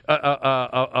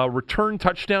a return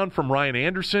touchdown from Ryan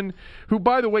Anderson, who,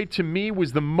 by the way, to me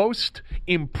was the most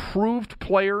improved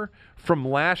player from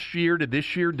last year to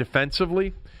this year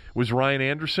defensively, was Ryan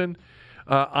Anderson.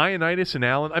 Ioannidis and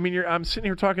Allen. I'm sitting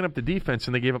here talking up the defense,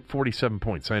 and they gave up 47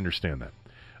 points. I understand that.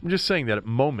 I'm just saying that at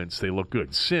moments they look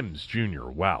good. Sims Jr.,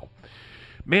 wow.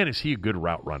 Man, is he a good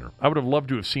route runner. I would have loved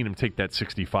to have seen him take that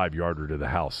 65-yarder to the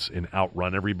house and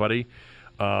outrun everybody.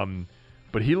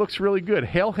 But he looks really good.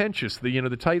 Hale Henches,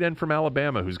 the tight end from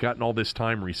Alabama who's gotten all this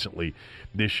time recently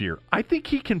this year, I think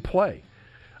he can play.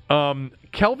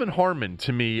 Kelvin Harmon,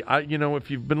 to me,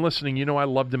 if you've been listening, I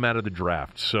loved him out of the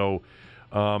draft. So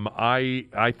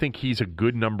I think he's a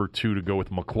good number 2 to go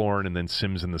with McLaurin and then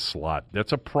Sims in the slot.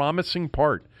 That's a promising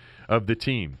part of the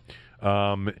team.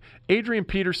 Adrian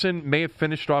Peterson may have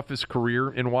finished off his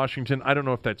career in Washington. I don't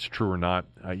know if that's true or not.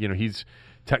 He's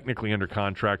technically under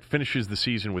contract, finishes the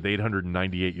season with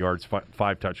 898 yards,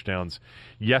 5 touchdowns.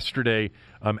 Yesterday,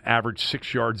 averaged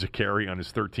 6 yards a carry on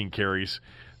his 13 carries.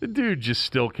 The dude just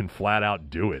still can flat out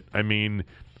do it.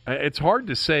 It's hard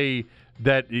to say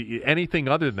that anything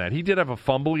other than that. He did have a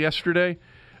fumble yesterday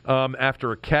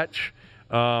after a catch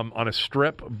on a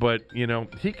strip, but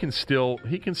he can still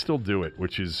do it,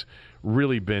 which has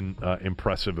really been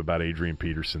impressive about Adrian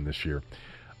Peterson this year.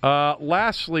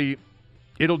 Lastly,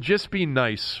 it'll just be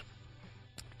nice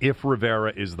if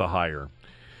Rivera is the hire,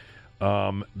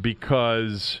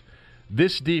 because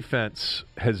this defense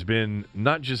has been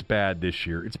not just bad this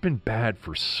year, it's been bad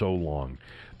for so long.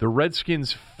 The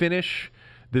Redskins finish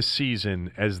this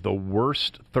season as the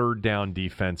worst third down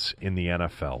defense in the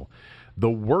NFL.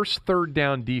 The worst third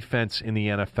down defense in the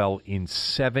NFL in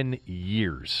 7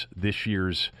 years. This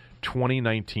year's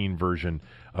 2019 version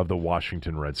of the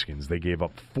Washington Redskins. They gave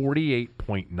up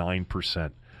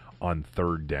 48.9% on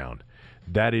third down.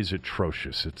 That is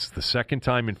atrocious. It's the second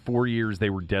time in 4 years they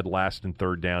were dead last in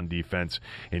third down defense.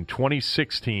 In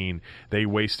 2016, they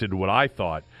wasted what I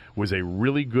thought was a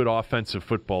really good offensive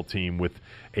football team with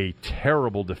a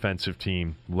terrible defensive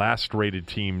team, last-rated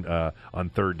team on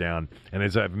third down. And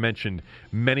as I've mentioned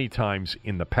many times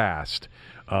in the past,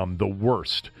 the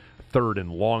worst third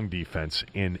and long defense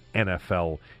in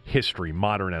NFL history,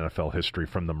 modern NFL history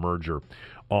from the merger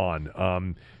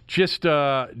on. Just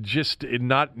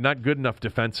not good enough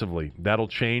defensively. That'll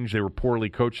change. They were poorly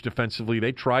coached defensively.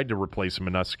 They tried to replace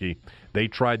Minuski. They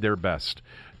tried their best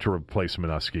to replace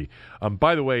Minuski.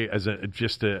 By the way, as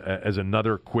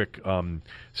another quick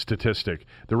statistic,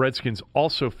 the Redskins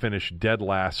also finished dead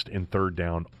last in third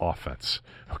down offense.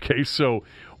 Okay, so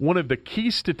one of the key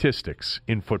statistics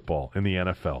in football in the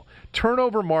NFL,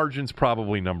 turnover margin's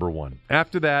probably number 1.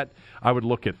 After that, I would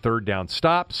look at third down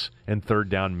stops and third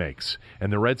down makes.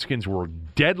 And the Redskins were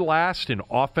dead last in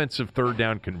offensive third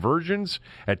down conversions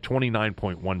at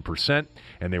 29.1%,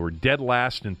 and they were dead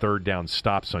last in third down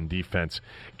stops on defense,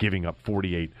 giving up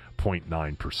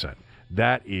 48.9%.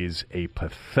 That is a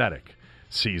pathetic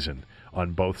season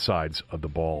on both sides of the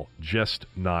ball. Just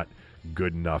not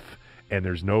good enough. And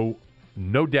there's no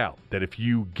doubt that if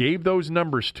you gave those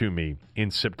numbers to me in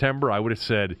September, I would have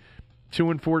said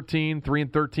 2-14,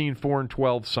 3-13,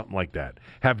 4-12, something like that.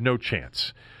 Have no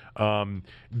chance.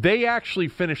 They actually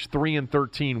finished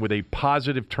 3-13 with a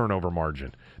positive turnover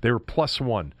margin. They were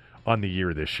 +1 on the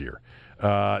year this year.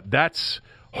 That's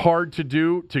hard to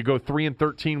do, to go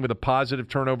 3-13 with a positive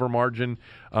turnover margin,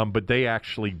 but they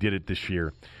actually did it this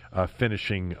year,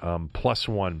 finishing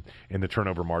 +1 in the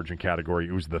turnover margin category.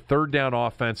 It was the third down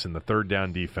offense and the third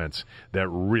down defense that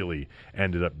really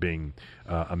ended up being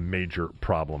a major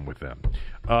problem with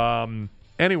them.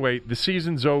 Anyway, the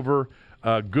season's over.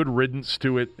 Good riddance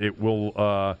to it. It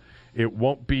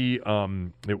won't be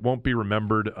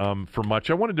remembered for much.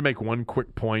 I wanted to make one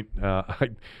quick point. I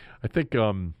think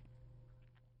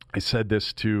I said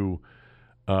this to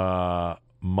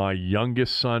My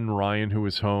youngest son, Ryan, who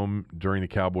was home during the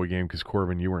Cowboy game, because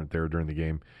Corbin, you weren't there during the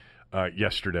game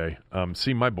yesterday.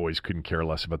 See, my boys couldn't care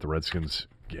less about the Redskins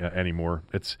anymore.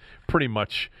 It's pretty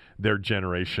much their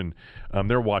generation.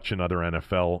 They're watching other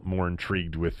NFL, more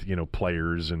intrigued with,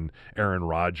 players and Aaron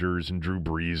Rodgers and Drew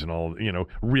Brees and all,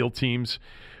 real teams.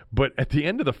 But at the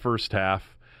end of the first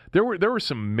half, there were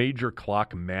some major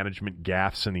clock management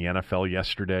gaffes in the NFL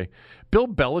yesterday. Bill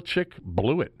Belichick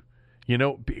blew it.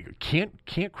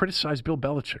 Can't criticize Bill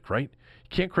Belichick, right?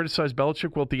 Can't criticize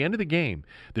Belichick. Well, at the end of the game,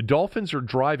 the Dolphins are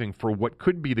driving for what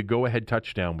could be the go-ahead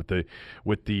touchdown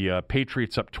with the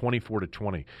Patriots up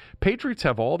 24-20. Patriots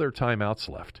have all their timeouts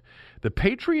left. The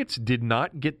Patriots did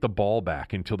not get the ball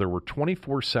back until there were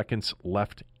 24 seconds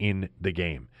left in the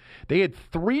game. They had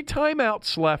 3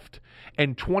 timeouts left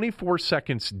and 24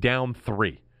 seconds down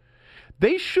 3.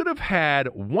 They should have had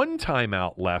 1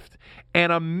 timeout left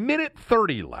and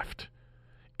 1:30 left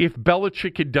if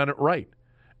Belichick had done it right.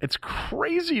 It's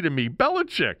crazy to me.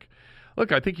 Belichick.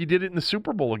 Look, I think he did it in the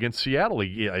Super Bowl against Seattle.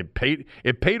 It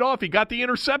paid off. He got the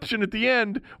interception at the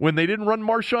end when they didn't run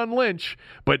Marshawn Lynch.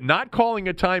 But not calling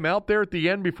a timeout there at the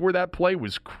end before that play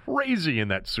was crazy in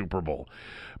that Super Bowl.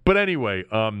 But anyway,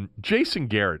 Jason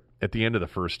Garrett at the end of the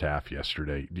first half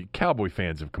yesterday, Cowboy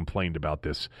fans have complained about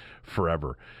this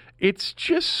forever. It's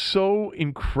just so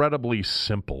incredibly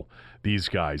simple, these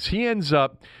guys. He ends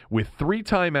up with 3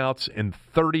 timeouts and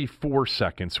 34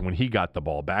 seconds when he got the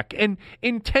ball back and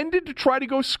intended to try to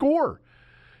go score.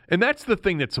 And that's the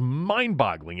thing that's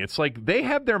mind-boggling. It's like they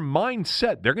have their mind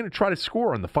set. They're going to try to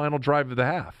score on the final drive of the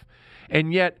half.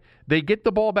 And yet they get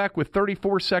the ball back with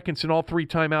 34 seconds in all 3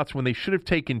 timeouts when they should have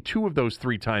taken 2 of those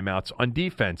 3 timeouts on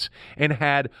defense and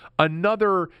had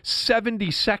another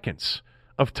 70 seconds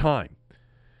of time.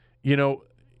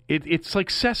 It's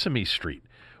like Sesame Street.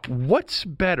 What's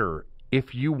better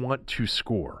if you want to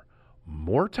score?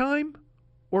 More time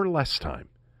or less time?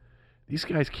 These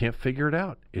guys can't figure it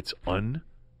out. It's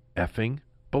un-effing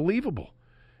believable.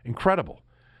 Incredible.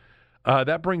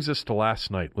 That brings us to last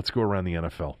night. Let's go around the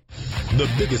NFL. The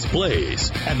biggest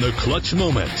plays and the clutch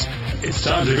moments. It's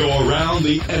time to go around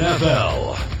the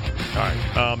NFL. All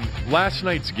right. Last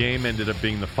night's game ended up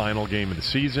being the final game of the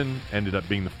season, ended up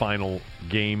being the final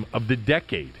game of the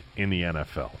decade in the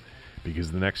NFL,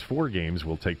 because the next 4 games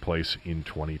will take place in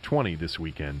 2020 this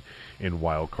weekend in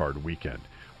Wild Card Weekend.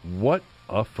 What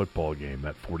a football game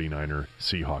that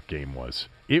 49er-Seahawk game was.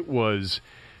 It was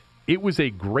a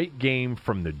great game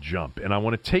from the jump, and I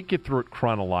want to take you through it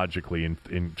chronologically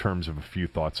in terms of a few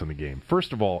thoughts on the game.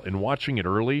 First of all, in watching it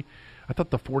early, I thought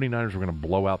the 49ers were going to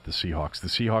blow out the Seahawks. The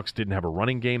Seahawks didn't have a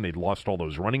running game. They'd lost all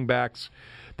those running backs.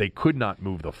 They could not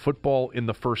move the football in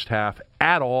the first half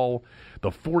at all. The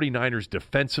 49ers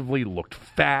defensively looked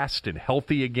fast and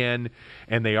healthy again,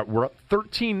 and they were up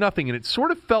 13-0, and it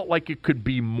sort of felt like it could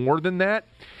be more than that.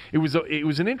 It was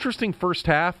an interesting first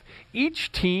half. Each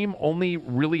team only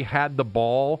really had the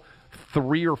ball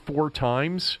 3 or 4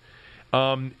 times,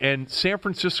 and San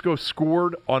Francisco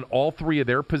scored on all 3 of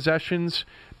their possessions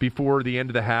before the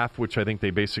end of the half, which I think they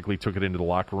basically took it into the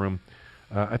locker room.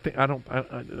 I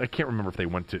can't remember if they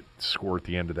went to score at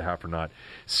the end of the half or not.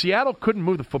 Seattle couldn't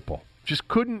move the football, just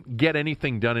couldn't get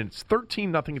anything done, and it's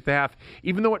 13-0 at the half,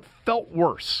 even though it felt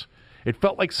worse. It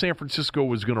felt like San Francisco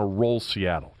was going to roll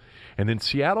Seattle. And then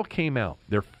Seattle came out,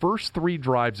 their first 3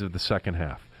 drives of the second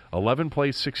half. 11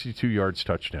 plays, 62 yards,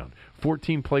 touchdown.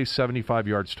 14 plays, 75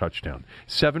 yards, touchdown.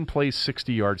 7 plays,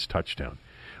 60 yards, touchdown.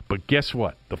 But guess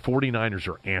what? The 49ers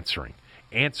are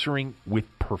answering with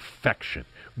perfection.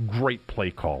 Great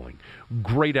play calling,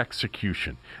 great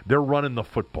execution. They're running the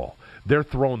football. They're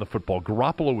throwing the football.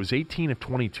 Garoppolo was 18 of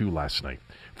 22 last night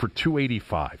for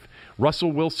 285.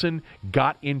 Russell Wilson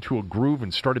got into a groove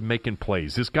and started making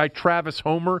plays. This guy, Travis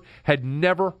Homer, had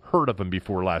never heard of him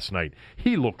before last night.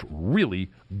 He looked really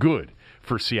good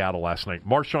for Seattle last night.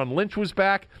 Marshawn Lynch was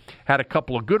back, had a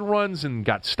couple of good runs and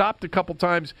got stopped a couple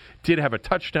times, did have a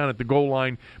touchdown at the goal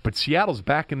line, but Seattle's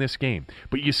back in this game.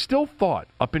 But you still thought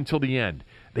up until the end,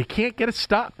 they can't get a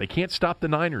stop. They can't stop the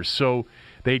Niners. So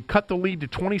they'd cut the lead to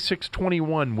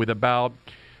 26-21 with about,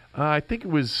 I think it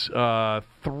was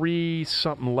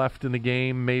 3-something left in the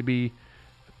game, maybe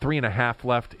 3.5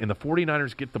 left, and the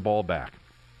 49ers get the ball back.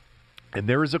 And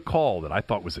there is a call that I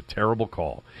thought was a terrible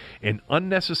call, an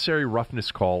unnecessary roughness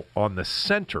call on the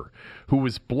center who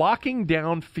was blocking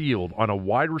downfield on a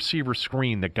wide receiver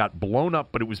screen that got blown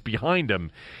up, but it was behind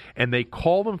him, and they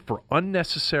called him for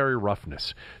unnecessary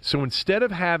roughness. So instead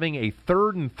of having a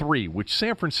 3rd and 3, which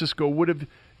San Francisco would have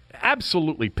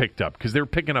absolutely picked up because they were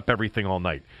picking up everything all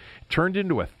night, turned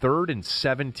into a 3rd and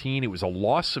 17. It was a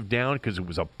loss of down because it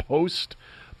was a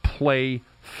post-play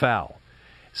foul.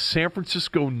 San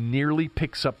Francisco nearly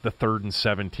picks up the 3rd and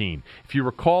 17. If you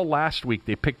recall last week,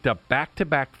 they picked up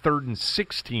back-to-back 3rd and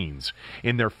 16s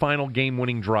in their final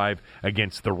game-winning drive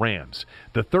against the Rams.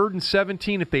 The 3rd and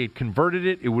 17, if they had converted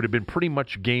it, it would have been pretty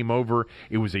much game over.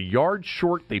 It was a yard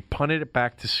short. They punted it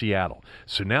back to Seattle.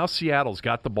 So now Seattle's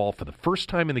got the ball for the first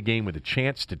time in the game with a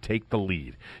chance to take the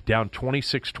lead, down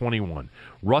 26-21.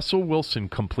 Russell Wilson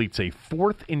completes a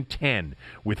 4th and 10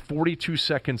 with 42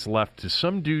 seconds left to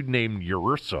some dude named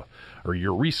Urisa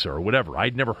or whatever.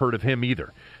 I'd never heard of him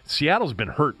either. Seattle's been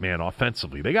hurt, man,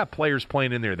 offensively. They got players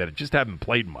playing in there that just haven't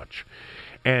played much.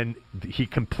 And he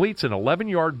completes an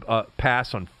 11-yard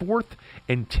pass on 4th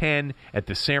and 10 at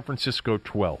the San Francisco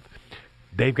 12.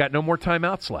 They've got no more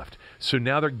timeouts left. So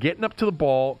now they're getting up to the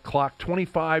ball, clock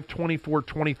 25, 24,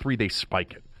 23. They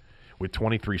spike it with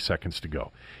 23 seconds to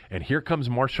go. And here comes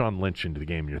Marshawn Lynch into the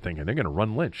game. And you're thinking, they're going to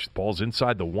run Lynch. The ball's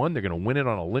inside the 1. They're going to win it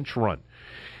on a Lynch run.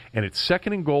 And it's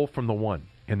 2nd and goal from the 1.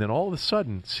 And then all of a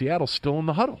sudden, Seattle's still in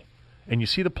the huddle. And you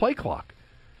see the play clock.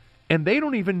 And they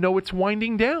don't even know it's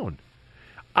winding down.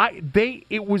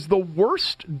 It was the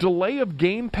worst delay of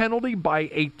game penalty by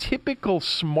a typical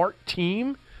smart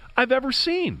team I've ever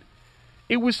seen.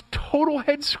 It was total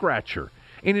head scratcher.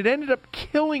 And it ended up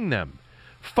killing them.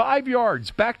 5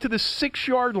 yards back to the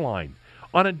 6-yard line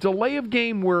on a delay of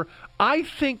game where I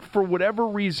think for whatever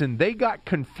reason they got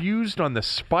confused on the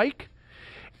spike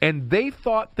and they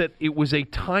thought that it was a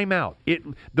timeout.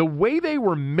 The way they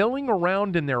were milling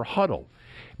around in their huddle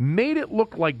made it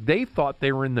look like they thought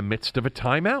they were in the midst of a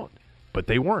timeout, but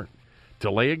they weren't.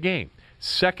 Delay a game.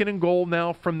 2nd and goal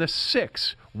now from the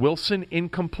 6. Wilson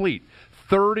incomplete.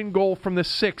 3rd and goal from the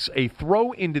 6. A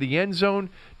throw into the end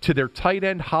zone to their tight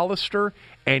end Hollister,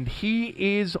 and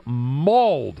he is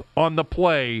mauled on the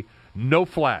play. No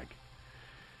flag.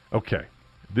 Okay,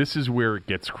 this is where it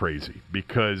gets crazy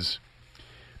because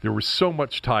there was so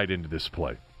much tied into this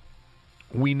play.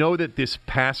 We know that this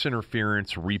pass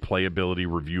interference, replayability,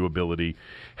 reviewability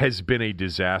has been a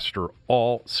disaster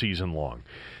all season long.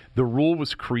 The rule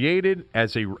was created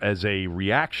as a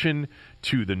reaction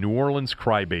to the New Orleans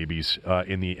crybabies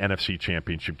in the NFC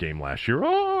Championship game last year.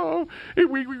 Oh,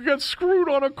 we got screwed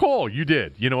on a call. You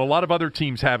did. You know, a lot of other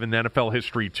teams have in the NFL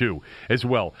history, too, as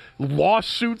well.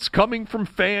 Lawsuits coming from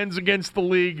fans against the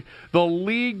league. The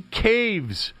league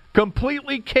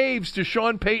completely caves to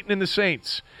Sean Payton and the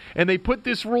Saints. And they put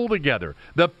this rule together.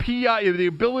 The PI, the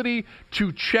ability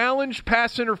to challenge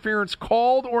pass interference,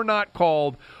 called or not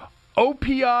called,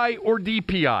 OPI or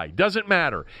DPI, doesn't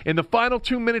matter. In the final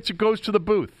 2 minutes, it goes to the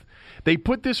booth. They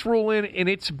put this rule in, and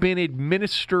it's been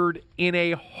administered in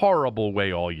a horrible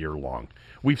way all year long.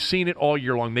 We've seen it all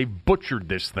year long. They've butchered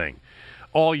this thing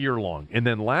all year long. And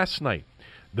then last night,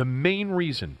 the main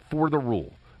reason for the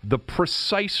rule, the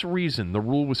precise reason the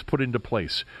rule was put into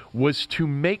place, was to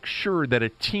make sure that a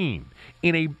team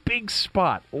in a big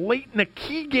spot late in a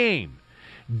key game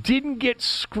didn't get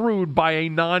screwed by a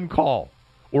non-call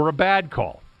or a bad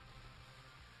call.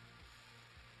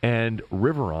 And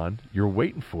Rivera, you're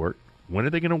waiting for it. When are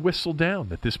they going to whistle down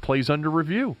that this play's under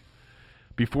review?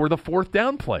 Before the 4th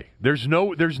down play. There's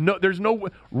no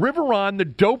Rivera, the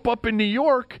dope up in New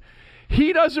York.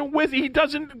 He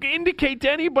doesn't indicate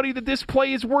to anybody that this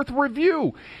play is worth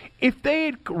review. If they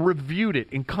had reviewed it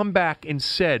and come back and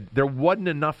said there wasn't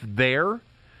enough there,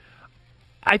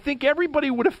 I think everybody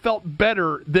would have felt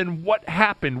better than what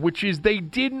happened, which is they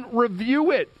didn't review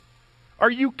it.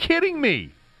 Are you kidding me?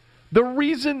 The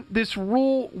reason this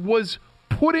rule was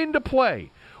put into play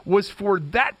was for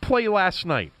that play last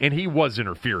night, and he was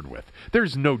interfered with.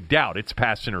 There's no doubt it's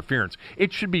pass interference.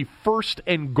 It should be 1st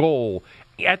and goal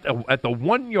at the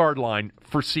 1-yard line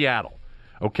for Seattle.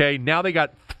 Okay, now they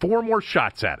got 4 more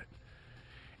shots at it.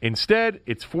 Instead,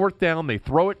 it's 4th down. They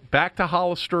throw it back to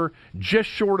Hollister just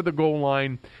short of the goal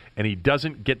line, and he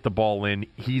doesn't get the ball in.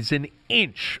 He's an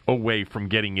inch away from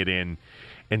getting it in,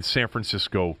 and San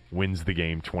Francisco wins the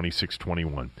game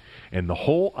 26-21. And the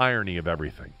whole irony of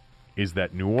everything is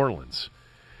that New Orleans,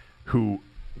 who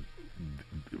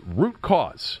root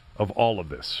cause of all of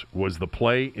this was the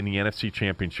play in the NFC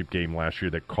Championship game last year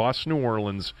that cost New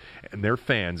Orleans and their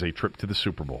fans a trip to the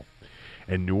Super Bowl.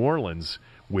 And New Orleans,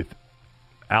 with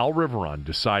Al Rivera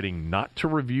deciding not to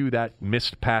review that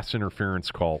missed pass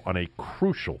interference call on a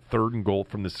crucial 3rd and goal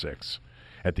from the 6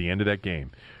 at the end of that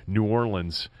game, New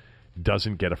Orleans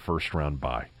doesn't get a first-round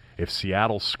bye. If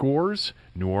Seattle scores,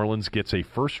 New Orleans gets a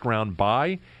first-round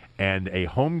bye and a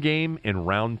home game in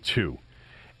round 2.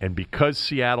 And because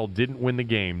Seattle didn't win the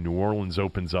game, New Orleans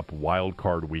opens up wild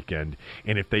card weekend.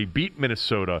 And if they beat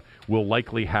Minnesota, will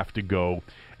likely have to go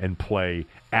and play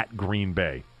at Green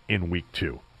Bay in week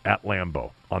 2. At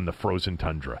Lambeau on the frozen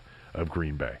tundra. of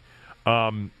Green Bay.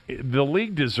 The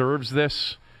league deserves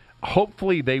this.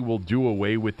 Hopefully they will do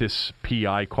away with this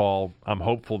PI call. I'm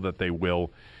hopeful that they will.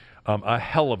 A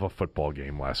hell of a football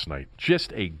game last night.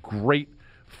 Just a great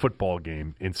football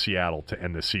game in Seattle to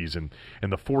end the season.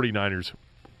 And the 49ers,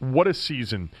 what a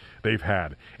season they've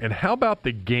had. And how about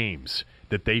the games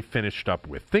that they finished up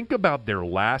with? Think about their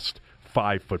last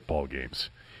 5 football games.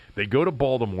 They go to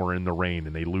Baltimore in the rain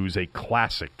and they lose a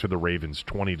classic to the Ravens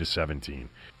 20-17.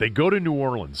 They go to New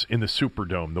Orleans in the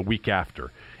Superdome the week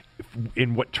after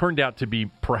in what turned out to be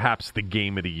perhaps the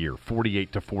game of the year,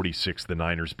 48-46, the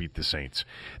Niners beat the Saints.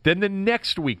 Then the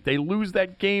next week, they lose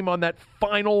that game on that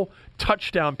final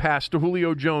touchdown pass to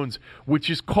Julio Jones,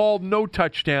 which is called no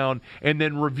touchdown, and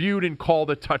then reviewed and called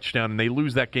a touchdown, and they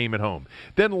lose that game at home.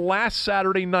 Then last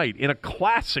Saturday night, in a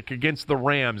classic against the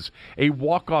Rams, a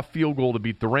walk-off field goal to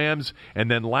beat the Rams, and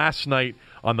then last night,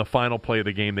 on the final play of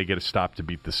the game, they get a stop to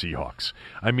beat the Seahawks.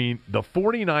 I mean, the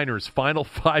 49ers' final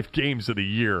 5 games of the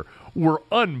year were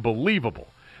unbelievable.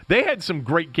 They had some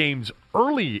great games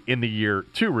early in the year,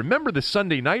 too. Remember the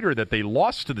Sunday nighter that they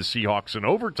lost to the Seahawks in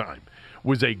overtime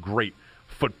was a great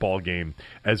football game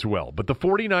as well. But the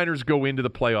 49ers go into the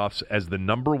playoffs as the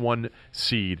number 1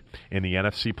 seed in the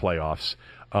NFC playoffs,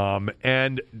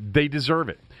 and they deserve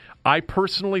it. I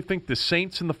personally think the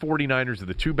Saints and the 49ers are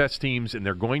the 2 best teams, and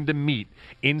they're going to meet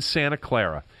in Santa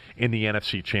Clara in the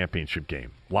NFC Championship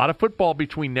game. A lot of football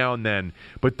between now and then,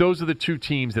 but those are the 2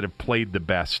 teams that have played the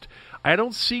best. I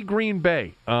don't see Green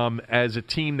Bay as a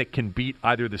team that can beat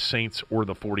either the Saints or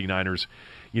the 49ers.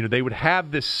 You know, they would have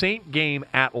the Saint game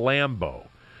at Lambeau.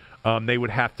 They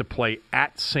would have to play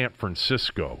at San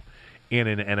Francisco in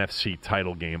an NFC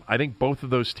title game. I think both of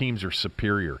those teams are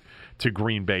superior to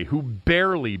Green Bay, who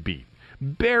barely beat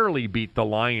the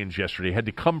Lions yesterday. Had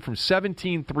to come from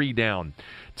 17-3 down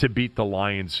to beat the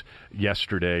Lions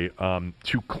yesterday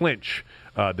to clinch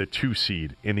the 2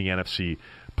 seed in the NFC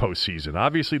postseason.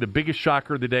 Obviously, the biggest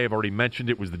shocker of the day, I've already mentioned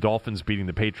it, was the Dolphins beating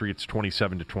the Patriots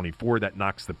 27-24. That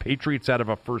knocks the Patriots out of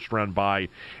a first-round bye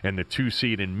and the 2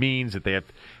 seed, and means that they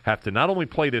have to not only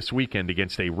play this weekend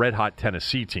against a red-hot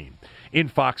Tennessee team in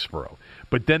Foxborough,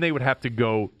 but then they would have to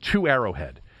go to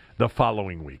Arrowhead the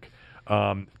following week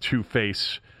to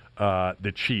face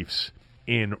the Chiefs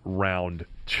in round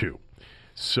 2.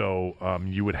 So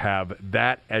you would have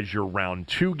that as your round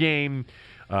 2 game.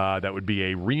 That would be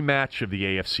a rematch of the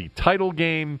AFC title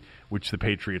game, which the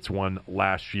Patriots won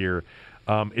last year.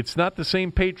 It's not the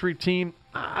same Patriot team.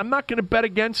 I'm not going to bet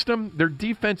against them. Their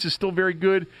defense is still very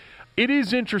good. It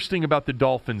is interesting about the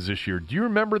Dolphins this year. Do you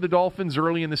remember the Dolphins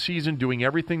early in the season doing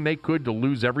everything they could to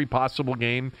lose every possible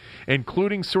game,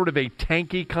 including sort of a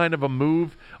tanky kind of a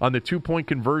move on the 2-point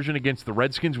conversion against the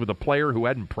Redskins with a player who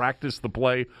hadn't practiced the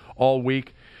play all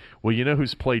week? Well, you know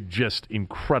who's played just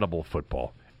incredible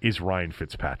football is Ryan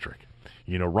Fitzpatrick.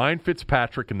 You know, Ryan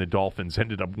Fitzpatrick and the Dolphins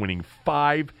ended up winning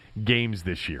 5 games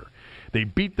this year. They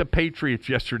beat the Patriots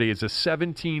yesterday as a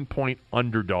 17-point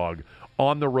underdog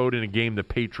on the road in a game the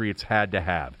Patriots had to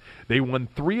have. They won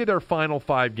 3 of their final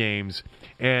 5 games,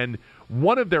 and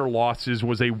one of their losses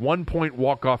was a 1-point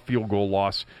walk-off field goal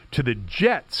loss to the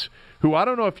Jets, who, I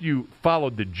don't know if you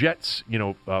followed the Jets,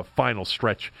 final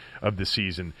stretch of the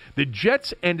season. The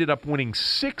Jets ended up winning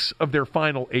 6 of their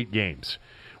final 8 games.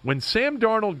 When Sam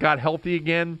Darnold got healthy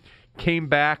again, came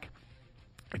back,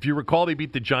 if you recall, they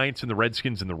beat the Giants and the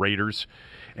Redskins and the Raiders,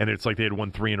 and it's like they had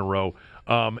won 3 in a row.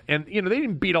 And they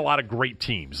didn't beat a lot of great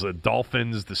teams, the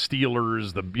Dolphins, the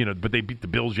Steelers, but they beat the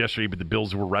Bills yesterday, but the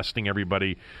Bills were resting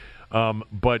everybody.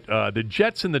 But the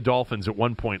Jets and the Dolphins at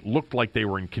one point looked like they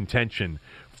were in contention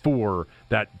for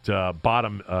that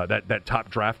that top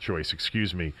draft choice,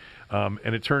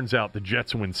 and it turns out the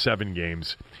Jets win 7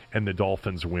 games and the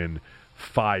Dolphins win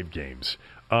 5 games.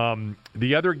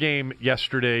 The other game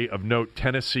yesterday of note,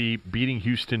 Tennessee beating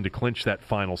Houston to clinch that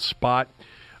final spot.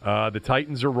 The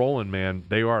Titans are rolling, man.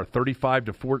 They are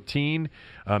 35-14.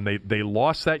 They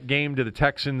lost that game to the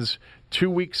Texans 2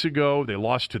 weeks ago. They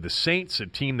lost to the Saints, a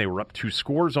team they were up 2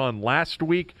 scores on last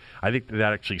week. I think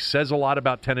that actually says a lot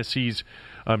about Tennessee's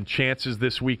chances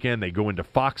this weekend. They go into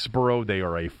Foxborough. They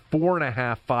are a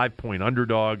 4.5, 5-point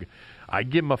underdog. I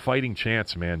give them a fighting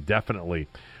chance, man, definitely.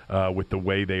 With the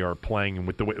way they are playing and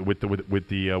with the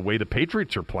way the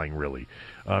Patriots are playing, really,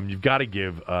 you've got to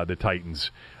give the Titans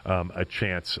a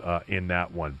chance in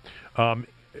that one.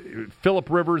 Phillip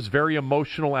Rivers, very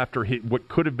emotional after what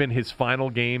could have been his final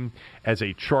game as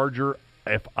a Charger.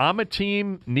 If I'm a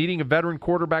team needing a veteran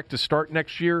quarterback to start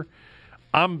next year,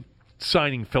 I'm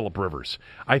signing Phillip Rivers.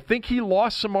 I think he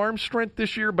lost some arm strength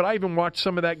this year, but I even watched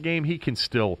some of that game. He can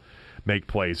still make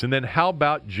plays. And then how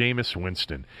about Jameis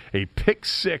Winston? A pick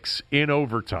six in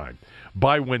overtime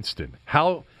by Winston.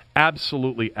 How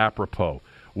absolutely apropos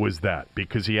was that?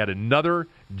 Because he had another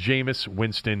Jameis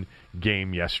Winston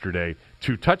game yesterday.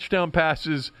 2 touchdown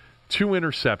passes, 2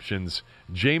 interceptions.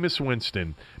 Jameis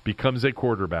Winston becomes a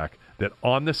quarterback that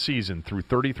on the season threw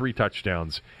 33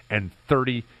 touchdowns and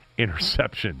 30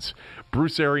 interceptions.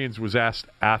 Bruce Arians was asked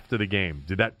after the game,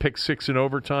 did that pick six in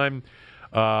overtime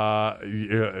have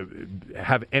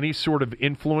any sort of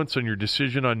influence on your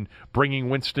decision on bringing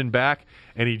Winston back?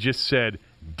 And he just said,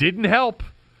 didn't help.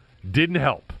 Didn't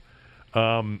help.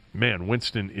 Man,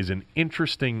 Winston is an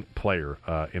interesting player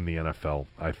in the NFL,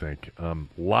 I think.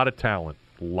 Lot of talent.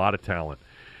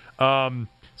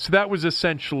 So that was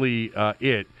essentially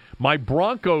it. My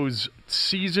Broncos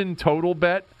season total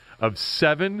bet of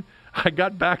 7, I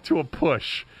got back to a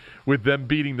push with them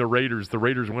beating the Raiders. The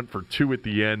Raiders went for 2 at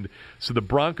the end. So the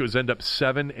Broncos end up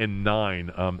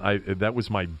 7-9. That was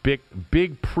my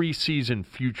big preseason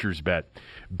futures bet,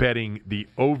 betting the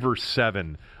over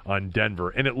 7 on Denver.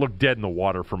 And it looked dead in the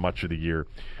water for much of the year.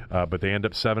 But they end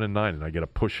up 7-9, and I get a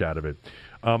push out of it.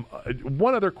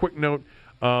 One other quick note.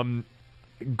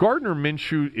 Gardner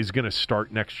Minshew is going to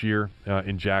start next year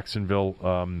in Jacksonville.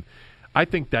 I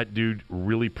think that dude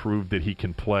really proved that he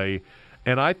can play.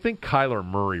 And I think Kyler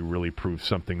Murray really proved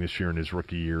something this year in his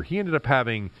rookie year. He ended up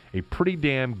having a pretty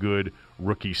damn good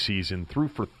rookie season, threw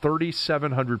for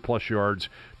 3,700-plus yards,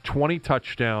 20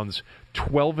 touchdowns,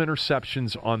 12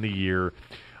 interceptions on the year.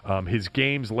 His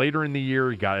games later in the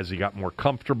year, as he got more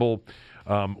comfortable,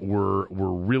 were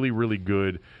really, really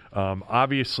good.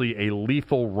 Obviously, a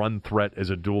lethal run threat as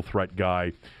a dual-threat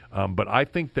guy. But I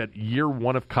think that year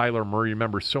one of Kyler Murray,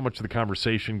 remember so much of the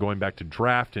conversation going back to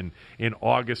draft and in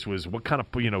August was what kind of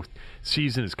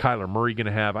season is Kyler Murray going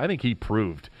to have? I think he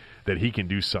proved that he can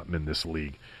do something in this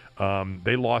league.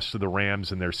 They lost to the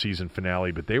Rams in their season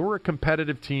finale, but they were a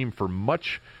competitive team for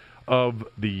much of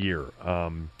the year.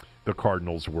 The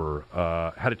Cardinals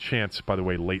had a chance, by the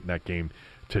way, late in that game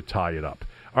to tie it up.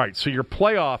 All right, so your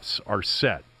playoffs are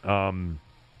set.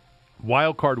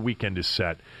 Wild card weekend is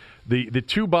set. The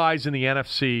 2 buys in the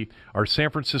NFC are San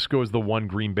Francisco is the 1,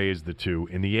 Green Bay is the 2.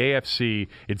 In the AFC,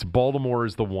 it's Baltimore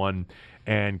is the 1,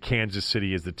 and Kansas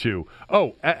City is the 2.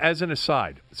 Oh, as an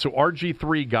aside, so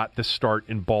RG3 got the start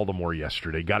in Baltimore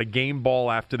yesterday. Got a game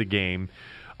ball after the game.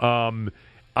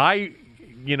 I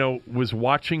was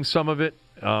watching some of it.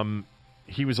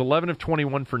 He was 11 of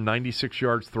 21 for 96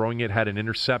 yards throwing it, had an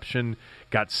interception,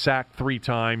 got sacked 3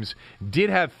 times, did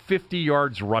have 50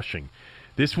 yards rushing.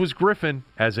 This was Griffin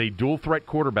as a dual-threat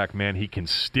quarterback, man. He can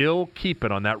still keep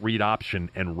it on that read option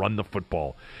and run the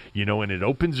football. And it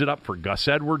opens it up for Gus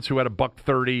Edwards, who had a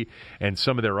 $130, and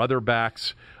some of their other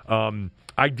backs.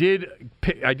 I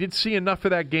did see enough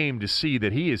of that game to see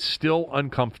that he is still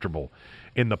uncomfortable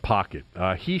in the pocket.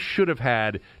 He should have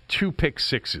had 2 pick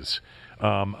sixes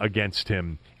against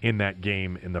him in that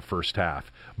game in the first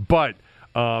half. But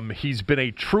he's been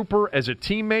a trooper as a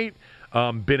teammate.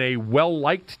 Been a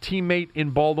well-liked teammate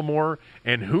in Baltimore,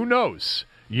 and who knows?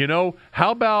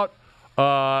 How about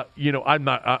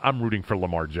I'm rooting for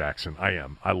Lamar Jackson. I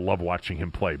am. I love watching him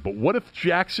play. But what if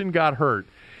Jackson got hurt,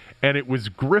 and it was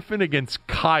Griffin against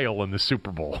Kyle in the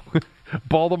Super Bowl?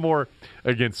 Baltimore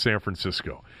against San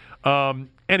Francisco.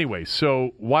 Anyway,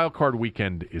 so wild card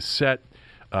weekend is set.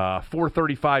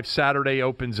 4:35 Saturday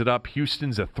opens it up.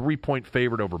 Houston's a 3-point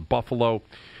favorite over Buffalo.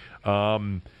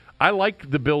 I like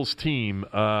the Bills team.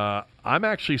 I'm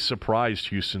actually surprised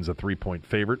Houston's a 3-point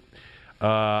favorite.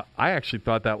 I actually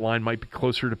thought that line might be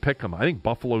closer to pick 'em. I think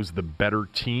Buffalo's the better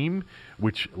team,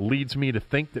 which leads me to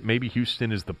think that maybe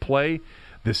Houston is the play.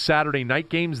 The Saturday night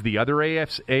games, the other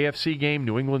AFC game,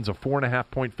 New England's a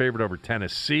 4.5-point favorite over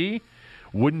Tennessee.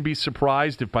 Wouldn't be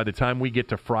surprised if by the time we get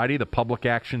to Friday, the public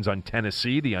action's on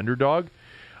Tennessee, the underdog.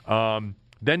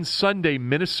 Then Sunday,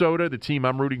 Minnesota, the team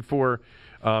I'm rooting for,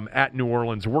 at New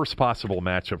Orleans. Worst possible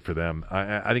matchup for them.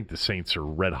 I think the Saints are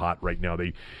red hot right now.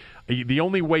 The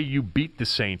only way you beat the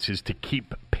Saints is to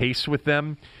keep pace with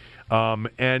them.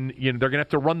 And they're going to have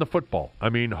to run the football. I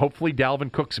mean, hopefully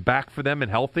Dalvin Cook's back for them and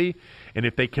healthy. And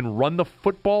if they can run the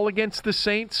football against the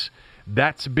Saints,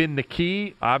 that's been the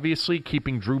key. Obviously,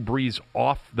 keeping Drew Brees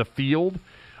off the field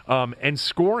and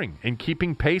scoring and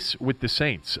keeping pace with the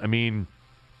Saints. I mean,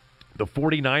 the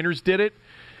 49ers did it.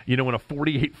 In a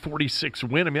 48-46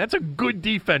 win. I mean, that's a good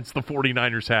defense the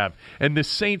 49ers have. And the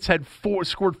Saints had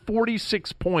scored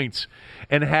 46 points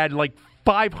and had like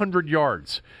 500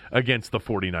 yards against the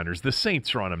 49ers. The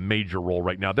Saints are on a major roll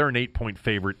right now. They're an 8-point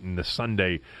favorite in the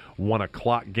Sunday 1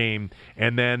 o'clock game.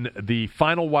 And then the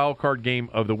final wildcard game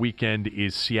of the weekend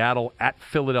is Seattle at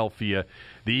Philadelphia.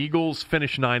 The Eagles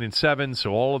finish 9-7,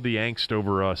 so all of the angst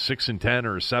over a 6-10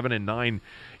 or a 7-9,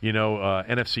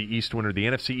 NFC East winner. The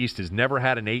NFC East has never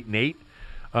had an 8-8.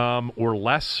 Or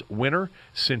less winner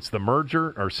since the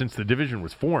merger or since the division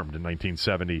was formed in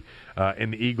 1970,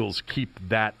 and the Eagles keep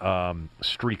that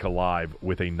streak alive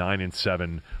with a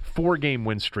 9-7 4-game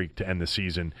win streak to end the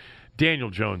season. Daniel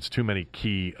Jones, too many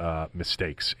key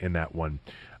mistakes in that one.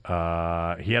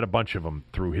 He had a bunch of them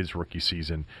through his rookie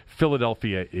season.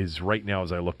 Philadelphia is right now,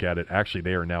 as I look at it, actually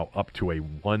they are now up to a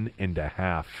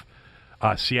 1.5.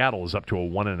 Seattle is up to a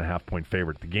 1.5-point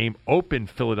favorite. The game opened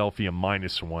Philadelphia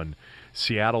 -1.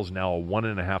 Seattle's now a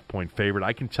 1.5-point favorite.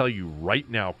 I can tell you right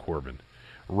now, Corbin,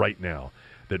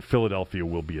 that Philadelphia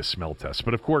will be a smell test.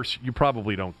 But, of course, you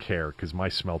probably don't care because my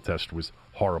smell test was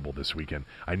horrible this weekend.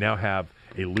 I now have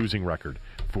a losing record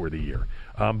for the year.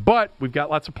 But we've got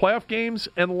lots of playoff games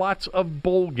and lots of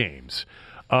bowl games.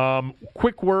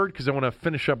 Quick word, because I want to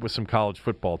finish up with some college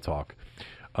football talk.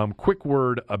 Quick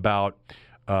word about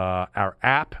our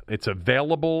app. It's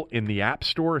available in the App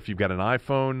Store if you've got an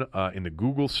iPhone, in the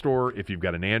Google Store if you've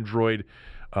got an Android.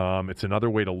 It's another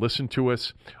way to listen to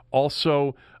us.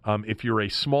 Also, if you're a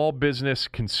small business,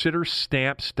 consider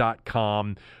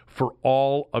Stamps.com for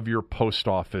all of your post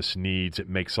office needs. It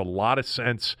makes a lot of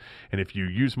sense. And if you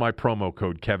use my promo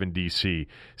code KevinDC,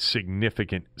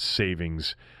 significant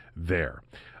savings there.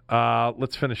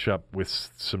 Let's finish up with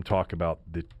some talk about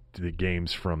the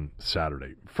games from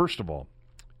Saturday. First of all,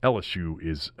 LSU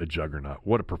is a juggernaut.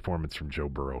 What a performance from Joe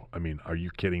Burrow. I mean, are you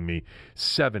kidding me?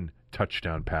 7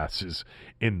 touchdown passes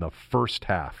in the first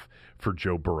half for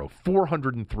Joe Burrow.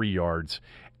 403 yards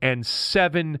and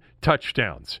 7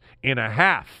 touchdowns in a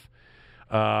half.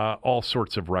 All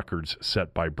sorts of records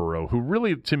set by Burrow, who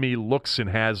really, to me, looks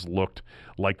and has looked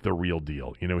like the real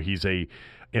deal. He's an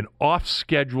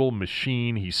off-schedule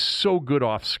machine. He's so good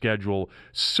off schedule,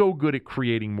 so good at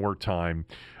creating more time.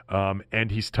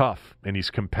 And he's tough, and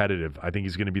he's competitive. I think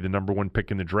he's going to be the number 1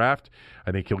 pick in the draft.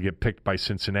 I think he'll get picked by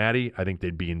Cincinnati. I think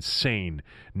they'd be insane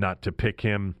not to pick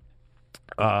him.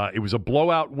 It was a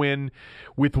blowout win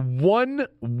with one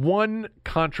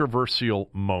controversial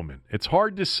moment. It's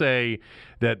hard to say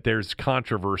that there's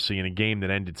controversy in a game that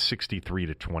ended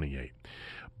 63-28.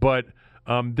 But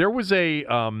there was a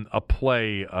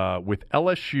play with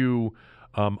LSU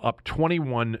up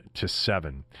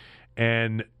 21-7,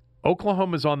 and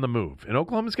Oklahoma's on the move, and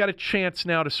Oklahoma's got a chance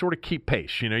now to sort of keep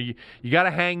pace. You got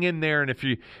to hang in there, and if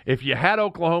you had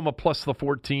Oklahoma plus the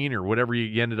 14 or whatever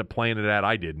you ended up playing it at,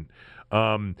 I didn't.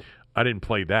 I didn't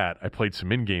play that. I played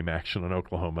some in-game action on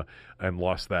Oklahoma and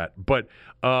lost that. But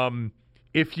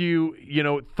if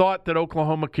you thought that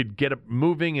Oklahoma could get it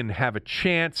moving and have a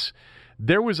chance,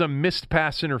 there was a missed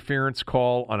pass interference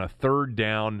call on a 3rd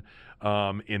down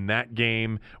in that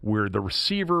game where the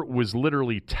receiver was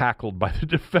literally tackled by the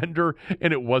defender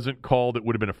and it wasn't called. It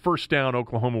would have been a 1st down.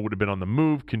 Oklahoma would have been on the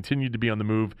move, continued to be on the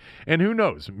move. And who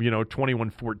knows,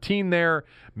 21-14 there.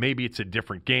 Maybe it's a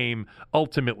different game.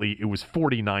 Ultimately, it was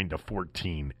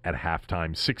 49-14 at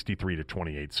halftime,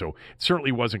 63-28. So it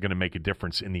certainly wasn't going to make a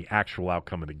difference in the actual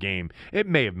outcome of the game. It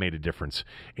may have made a difference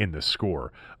in the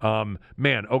score.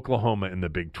 Oklahoma in the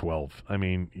Big 12. I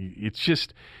mean,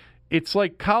 it's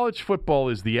like college football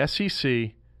is the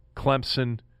SEC,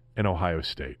 Clemson, and Ohio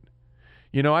State.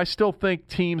 I still think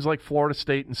teams like Florida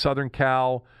State and Southern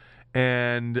Cal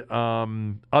and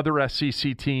other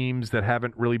SEC teams that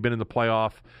haven't really been in the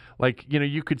playoff,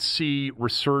 you could see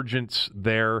resurgence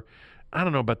there. I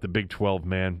don't know about the Big 12,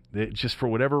 man. Just for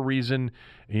whatever reason,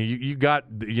 you got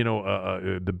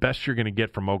the best you're going to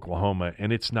get from Oklahoma,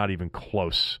 and it's not even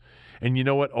close. And you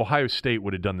know what? Ohio State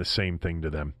would have done the same thing to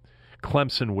them.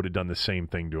 Clemson would have done the same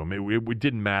thing to them. It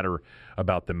didn't matter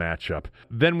about the matchup.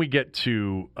 Then we get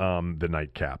to the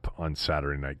nightcap on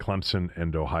Saturday night. Clemson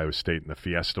and Ohio State in the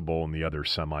Fiesta Bowl and the other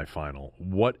semifinal.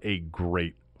 What a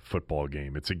great football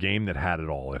game. It's a game that had it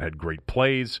all. It had great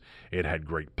plays. It had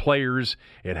great players.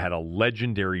 It had a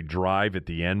legendary drive at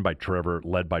the end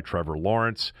led by Trevor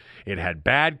Lawrence. It had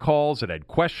bad calls. It had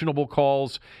questionable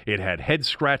calls. It had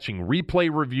head-scratching replay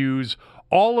reviews,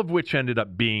 all of which ended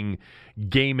up being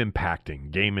game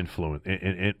impacting, game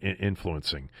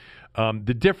influencing.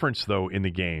 The difference, though, in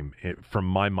the game, from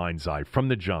my mind's eye, from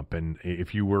the jump, and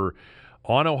if you were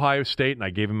on Ohio State, and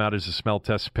I gave him out as a smell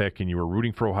test pick, and you were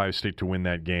rooting for Ohio State to win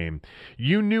that game,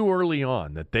 you knew early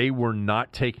on that they were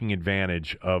not taking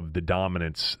advantage of the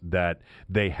dominance that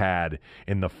they had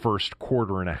in the first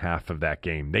quarter and a half of that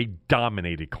game. They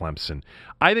dominated Clemson.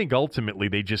 I think ultimately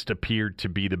they just appeared to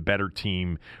be the better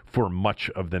team for much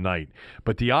of the night.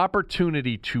 But the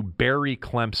opportunity to bury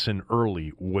Clemson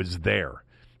early was there.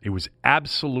 It was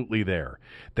absolutely there.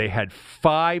 They had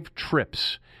 5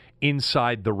 trips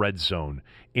inside the red zone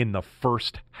in the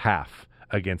first half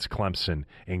against Clemson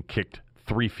and kicked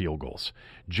 3 field goals.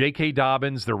 J.K.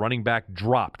 Dobbins, their running back,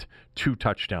 dropped 2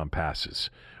 touchdown passes.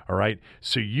 All right?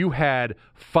 So you had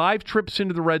 5 trips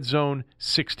into the red zone,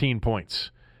 16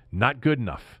 points. Not good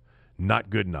enough.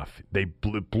 Not good enough. They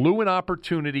blew an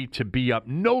opportunity to be up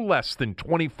no less than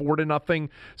 24-0,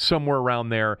 somewhere around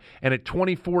there. And at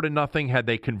 24-0, had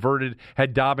they converted,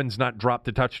 had Dobbins not dropped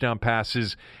the touchdown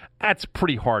passes, that's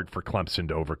pretty hard for Clemson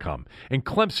to overcome. And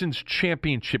Clemson's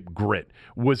championship grit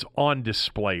was on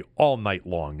display all night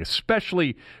long,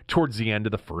 especially towards the end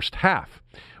of the first half,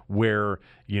 where,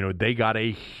 they got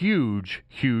a huge,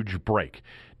 huge break.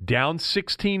 Down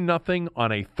 16-0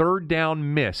 on a third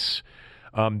down miss.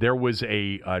 There was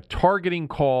a targeting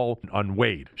call on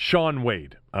Wade, Sean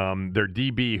Wade, their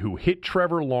DB, who hit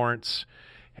Trevor Lawrence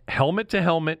helmet to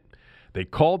helmet. They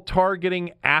called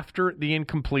targeting after the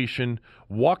incompletion,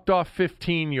 walked off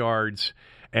 15 yards,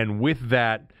 and with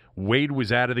that, Wade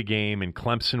was out of the game, and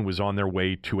Clemson was on their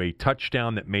way to a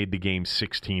touchdown that made the game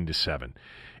 16-7.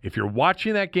 If you're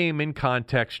watching that game in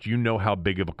context, you know how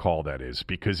big of a call that is,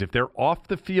 because if they're off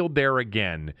the field there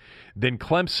again, then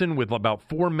Clemson, with about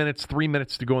 3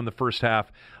 minutes to go in the first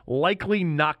half, likely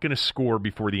not going to score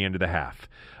before the end of the half.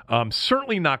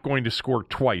 Certainly not going to score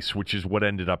twice, which is what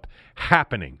ended up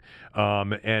happening,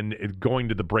 and going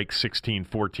to the break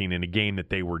 16-14 in a game that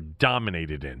they were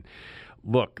dominated in.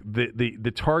 Look,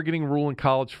 the targeting rule in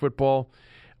college football,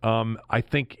 I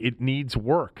think it needs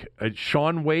work.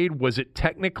 Sean Wade, was it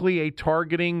technically a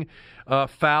targeting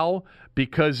foul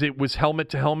because it was helmet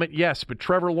to helmet? Yes, but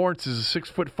Trevor Lawrence is a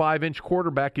 6'5"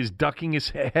 quarterback, is ducking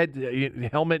his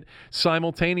helmet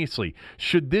simultaneously.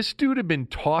 Should this dude have been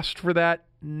tossed for that?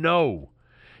 No.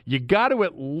 You got to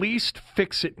at least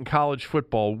fix it in college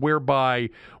football, whereby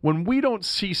when we don't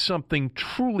see something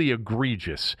truly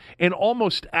egregious and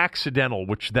almost accidental,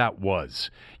 which that was,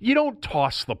 you don't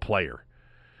toss the player.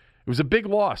 It was a big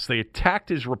loss. They attacked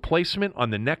his replacement on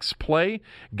the next play,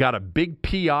 got a big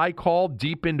PI call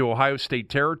deep into Ohio State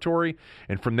territory,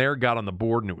 and from there got on the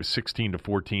board, and it was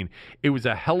 16-14. It was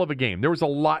a hell of a game. There was a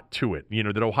lot to it,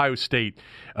 that Ohio State,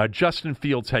 Justin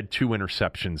Fields had 2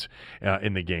 interceptions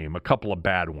in the game, a couple of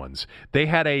bad ones. They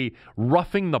had a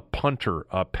roughing the punter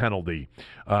penalty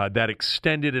that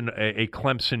extended a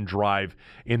Clemson drive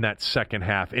in that second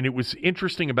half. And it was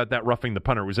interesting about that roughing the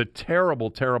punter. It was a terrible,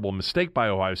 terrible mistake by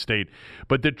Ohio State.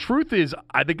 But the truth is,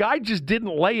 the guy just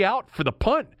didn't lay out for the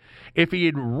punt. If he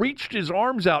had reached his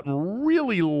arms out and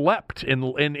really leapt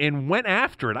and went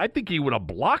after it, I think he would have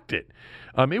blocked it.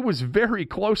 It was very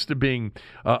close to being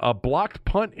a blocked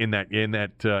punt in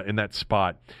that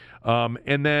spot.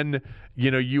 And then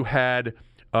you had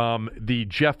the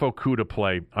Jeff Okudah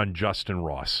play on Justin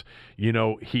Ross.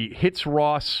 He hits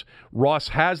Ross. Ross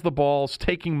has the balls,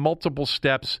 taking multiple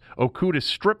steps. Okudah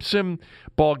strips him.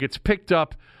 Ball gets picked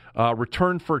up,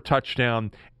 returned for a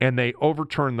touchdown, and they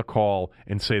overturn the call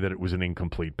and say that it was an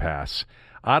incomplete pass.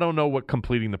 I don't know what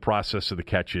completing the process of the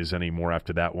catch is anymore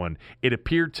after that one. It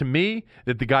appeared to me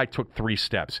that the guy took 3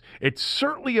 steps. It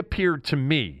certainly appeared to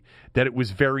me that it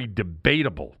was very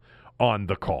debatable on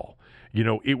the call.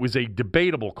 It was a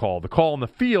debatable call. The call on the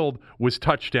field was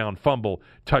touchdown, fumble,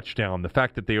 touchdown. The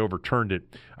fact that they overturned it,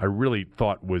 I really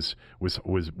thought was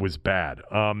bad.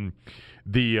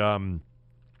 The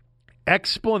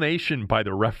explanation by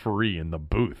the referee in the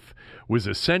booth was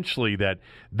essentially that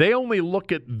they only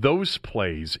look at those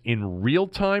plays in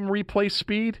real-time replay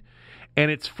speed, and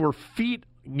it's for feet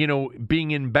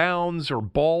being in bounds or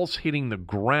balls hitting the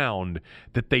ground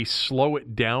that they slow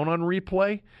it down on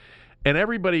replay. And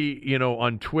everybody,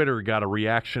 on Twitter got a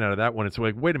reaction out of that one. It's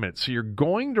like, wait a minute, so you're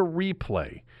going to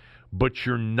replay, but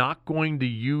you're not going to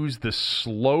use the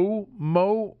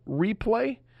slow-mo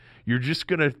replay? You're just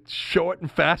going to show it in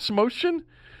fast motion?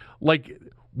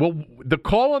 The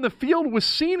call on the field was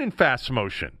seen in fast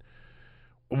motion.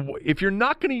 If you're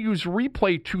not going to use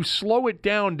replay to slow it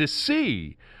down to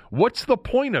see, what's the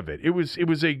point of it? It was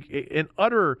an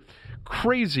utter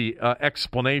crazy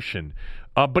explanation.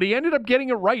 But he ended up getting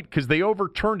it right because they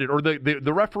overturned it, or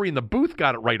the referee in the booth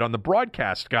got it right, on the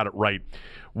broadcast got it right,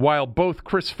 while both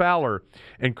Chris Fowler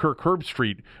and Kirk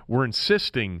Herbstreit were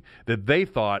insisting that they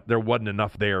thought there wasn't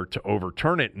enough there to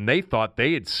overturn it, and they thought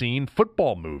they had seen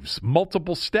football moves,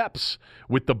 multiple steps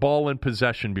with the ball in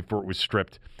possession before it was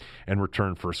stripped and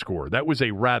returned for a score. That was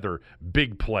a rather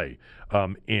big play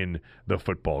in the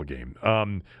football game.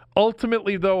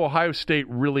 Ultimately, though, Ohio State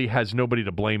really has nobody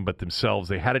to blame but themselves.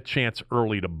 They had a chance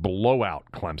early to blow out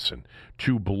Clemson,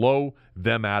 to blow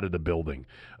them out of the building.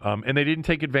 And they didn't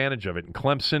take advantage of it. And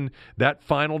Clemson, that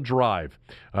final drive,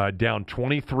 down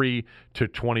 23-21.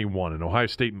 And Ohio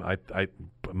State,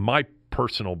 my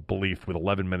personal belief, with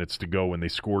 11 minutes to go when they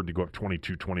scored to go up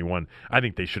 22-21, I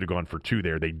think they should have gone for two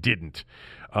there. They didn't.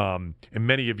 And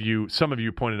some of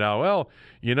you pointed out, well,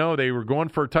 they were going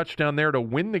for a touchdown there to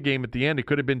win the game at the end. It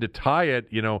could have been to tie it,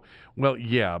 Well,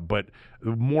 yeah, but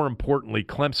more importantly,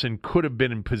 Clemson could have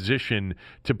been in position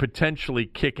to potentially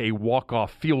kick a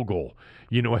walk-off field goal,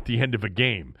 at the end of a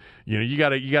game. You got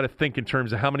to think in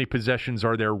terms of how many possessions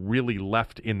are there really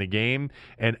left in the game.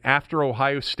 And after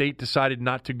Ohio State decided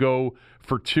not to go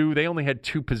for two, they only had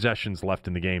 2 possessions left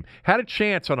in the game. Had a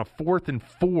chance on a 4th and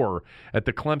 4 at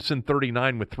the Clemson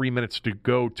 39 with 3 minutes to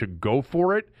go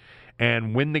for it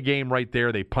and win the game right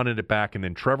there. They punted it back, and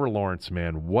then Trevor Lawrence,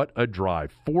 man, what a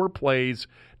drive. 4 plays,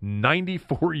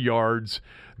 94 yards.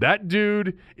 That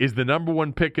dude is the number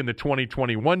 1 pick in the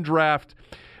 2021 draft.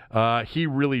 He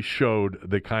really showed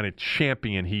the kind of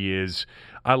champion he is.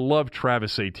 I love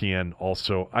Travis Etienne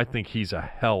also. I think he's a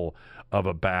hell of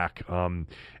a back.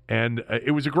 And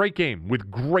it was a great game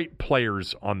with great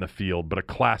players on the field, but a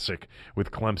classic with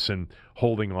Clemson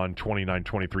holding on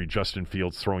 29-23. Justin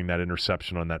Fields throwing that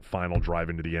interception on that final drive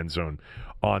into the end zone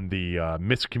on the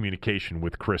miscommunication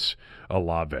with Chris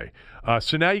Olave.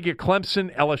 So now you get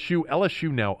Clemson, LSU.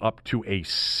 LSU now up to a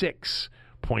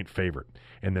 6-point favorite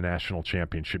in the national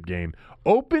championship game.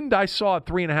 Opened, I saw at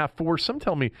 3.5, 4.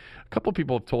 A couple of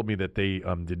people have told me that they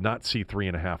did not see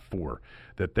 3.5, 4,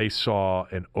 that they saw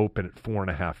an open at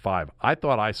 4.5, 5. I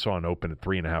thought I saw an open at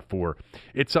 3.5, 4.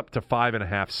 It's up to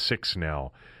 5.5, 6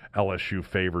 now, LSU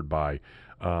favored by.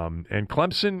 And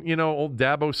Clemson, old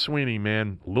Dabo Swinney,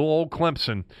 man, little old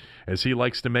Clemson, as he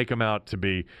likes to make him out to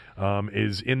be,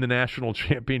 is in the national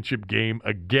championship game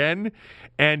again,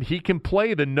 and he can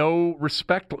play the no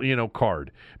respect,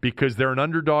 card, because they're an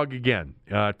underdog again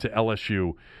to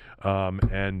LSU,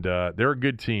 and they're a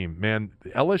good team, man.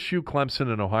 LSU,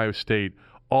 Clemson, and Ohio State,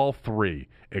 all 3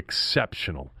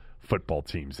 exceptional football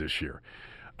teams this year.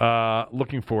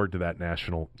 Looking forward to that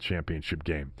national championship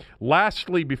game.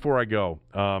 Lastly, before I go,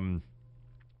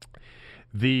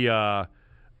 the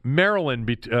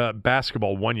Maryland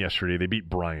basketball won yesterday. They beat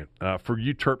Bryant. For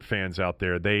you Terp fans out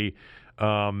there, the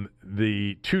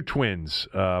 2 twins,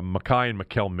 Makai and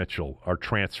Mikal Mitchell, are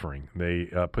transferring.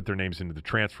 They put their names into the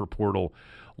transfer portal.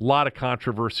 A lot of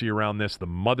controversy around this. The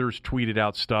mothers tweeted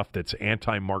out stuff that's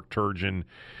anti-Mark Turgeon.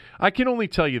 I can only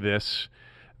tell you this,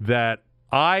 that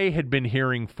I had been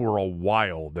hearing for a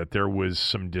while that there was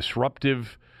some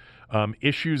disruptive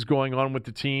issues going on with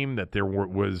the team, that there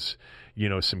was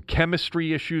some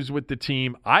chemistry issues with the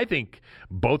team. I think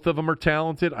both of them are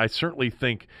talented. I certainly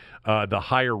think the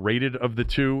higher rated of the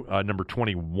 2, number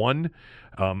 21,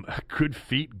 good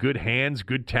feet, good hands,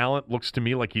 good talent. Looks to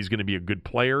me like he's going to be a good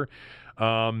player.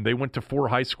 They went to 4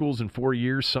 high schools in 4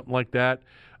 years, something like that.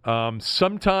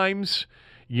 Sometimes,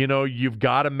 you've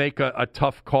got to make a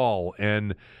tough call.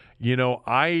 And,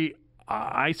 I,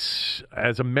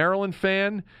 as a Maryland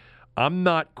fan, I'm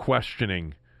not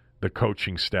questioning the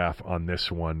coaching staff on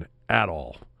this one at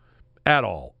all. At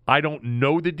all. I don't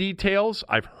know the details.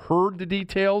 I've heard the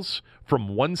details from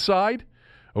one side,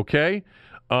 okay?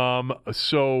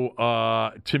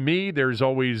 So to me, there's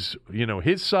always,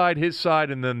 his side,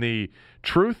 and then the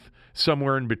truth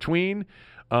somewhere in between.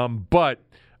 But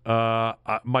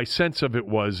my sense of it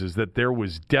is that there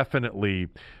was definitely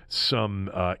some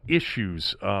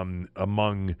issues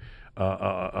among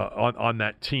on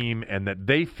that team, and that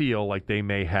they feel like they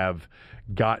may have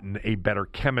gotten a better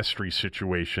chemistry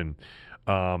situation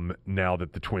now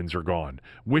that the twins are gone.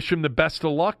 Wish them the best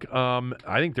of luck.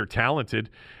 I think they're talented,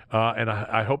 and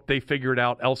I hope they figure it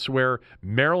out elsewhere.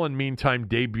 Maryland, meantime,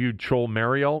 debuted Chol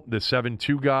Mariel, the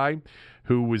 7'2" guy,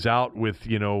 who was out with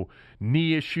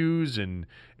knee issues and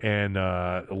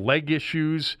leg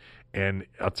issues. And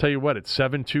I'll tell you what, at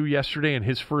 7'2" yesterday in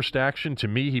his first action, to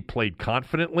me, he played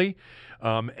confidently.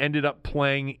 Ended up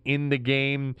playing in the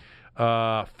game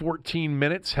 14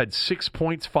 minutes, had 6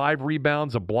 points, 5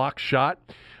 rebounds, a block shot.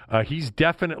 He's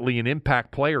definitely an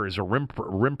impact player as a rim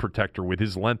protector with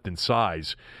his length and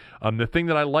size. The thing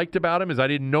that I liked about him is I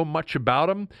didn't know much about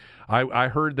him. I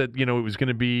heard that, it was going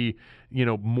to be,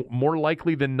 more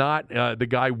likely than not, the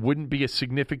guy wouldn't be a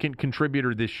significant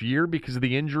contributor this year because of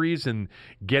the injuries and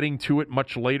getting to it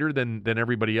much later than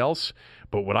everybody else.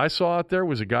 But what I saw out there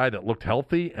was a guy that looked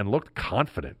healthy and looked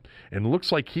confident and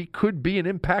looks like he could be an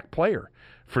impact player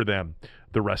for them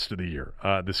the rest of the year.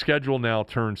 The schedule now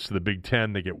turns to the Big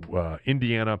Ten. They get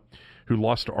Indiana, who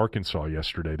lost to Arkansas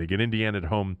yesterday. They get Indiana at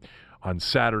home on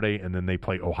Saturday, and then they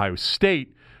play Ohio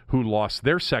State, who lost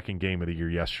their second game of the year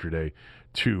yesterday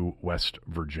to West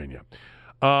Virginia.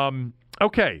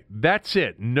 Okay, that's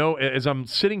it. No, as I'm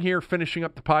sitting here finishing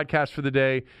up the podcast for the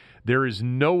day, there is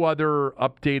no other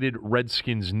updated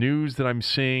Redskins news that I'm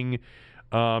seeing.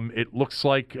 It looks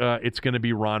like it's going to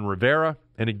be Ron Rivera,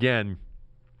 and again,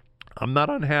 I'm not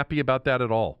unhappy about that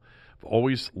at all. I've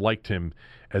always liked him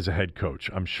as a head coach.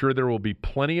 I'm sure there will be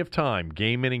plenty of time,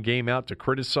 game in and game out, to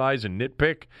criticize and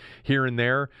nitpick here and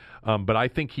there, but I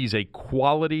think he's a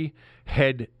quality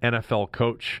head NFL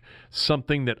coach,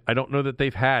 something that I don't know that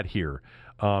they've had here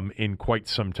in quite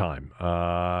some time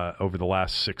over the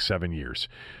last 6-7 years.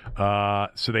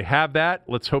 So they have that.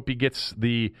 Let's hope he gets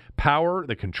the power,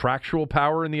 the contractual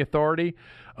power and the authority.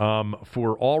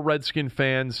 For all Redskin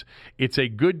fans, it's a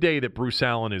good day that Bruce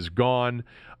Allen is gone,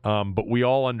 but we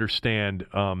all understand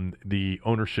the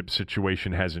ownership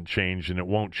situation hasn't changed and it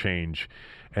won't change,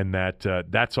 and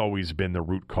that's always been the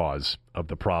root cause of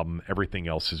the problem. Everything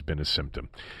else has been a symptom.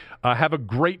 Have a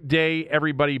great day,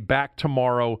 everybody. Back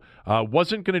tomorrow.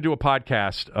 Wasn't going to do a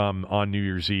podcast on New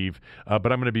Year's Eve,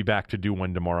 but I'm going to be back to do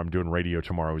one tomorrow. I'm doing radio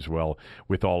tomorrow as well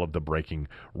with all of the breaking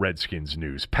Redskins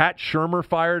news. Pat Shurmur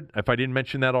fired, if I didn't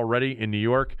mention that already, in New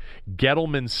York.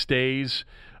 Gettleman stays.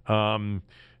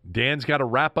 Dan's got to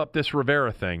wrap up this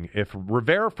Rivera thing. If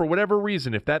Rivera, for whatever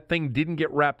reason, if that thing didn't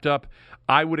get wrapped up,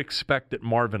 I would expect that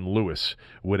Marvin Lewis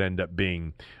would end up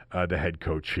being the head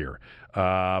coach here.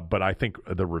 But I think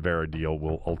the Rivera deal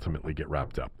will ultimately get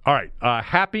wrapped up. All right.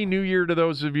 Happy New Year to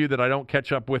those of you that I don't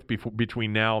catch up with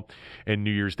between now and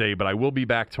New Year's Day. But I will be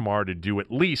back tomorrow to do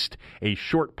at least a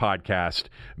short podcast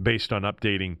based on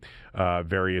updating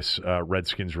various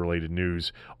Redskins-related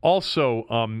news.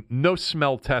 Also, no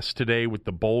smell test today with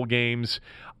the bowl games.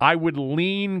 I would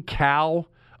lean Cal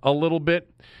a little bit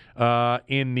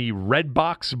in the Red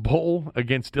Box Bowl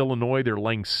against Illinois. They're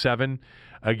laying 7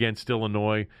 against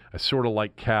Illinois. I sort of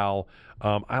like Cal.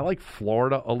 I like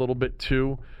Florida a little bit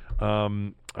too.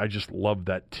 I just love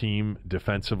that team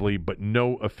defensively, but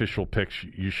no official picks.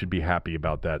 You should be happy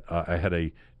about that. I had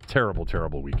a terrible,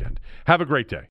 terrible weekend. Have a great day.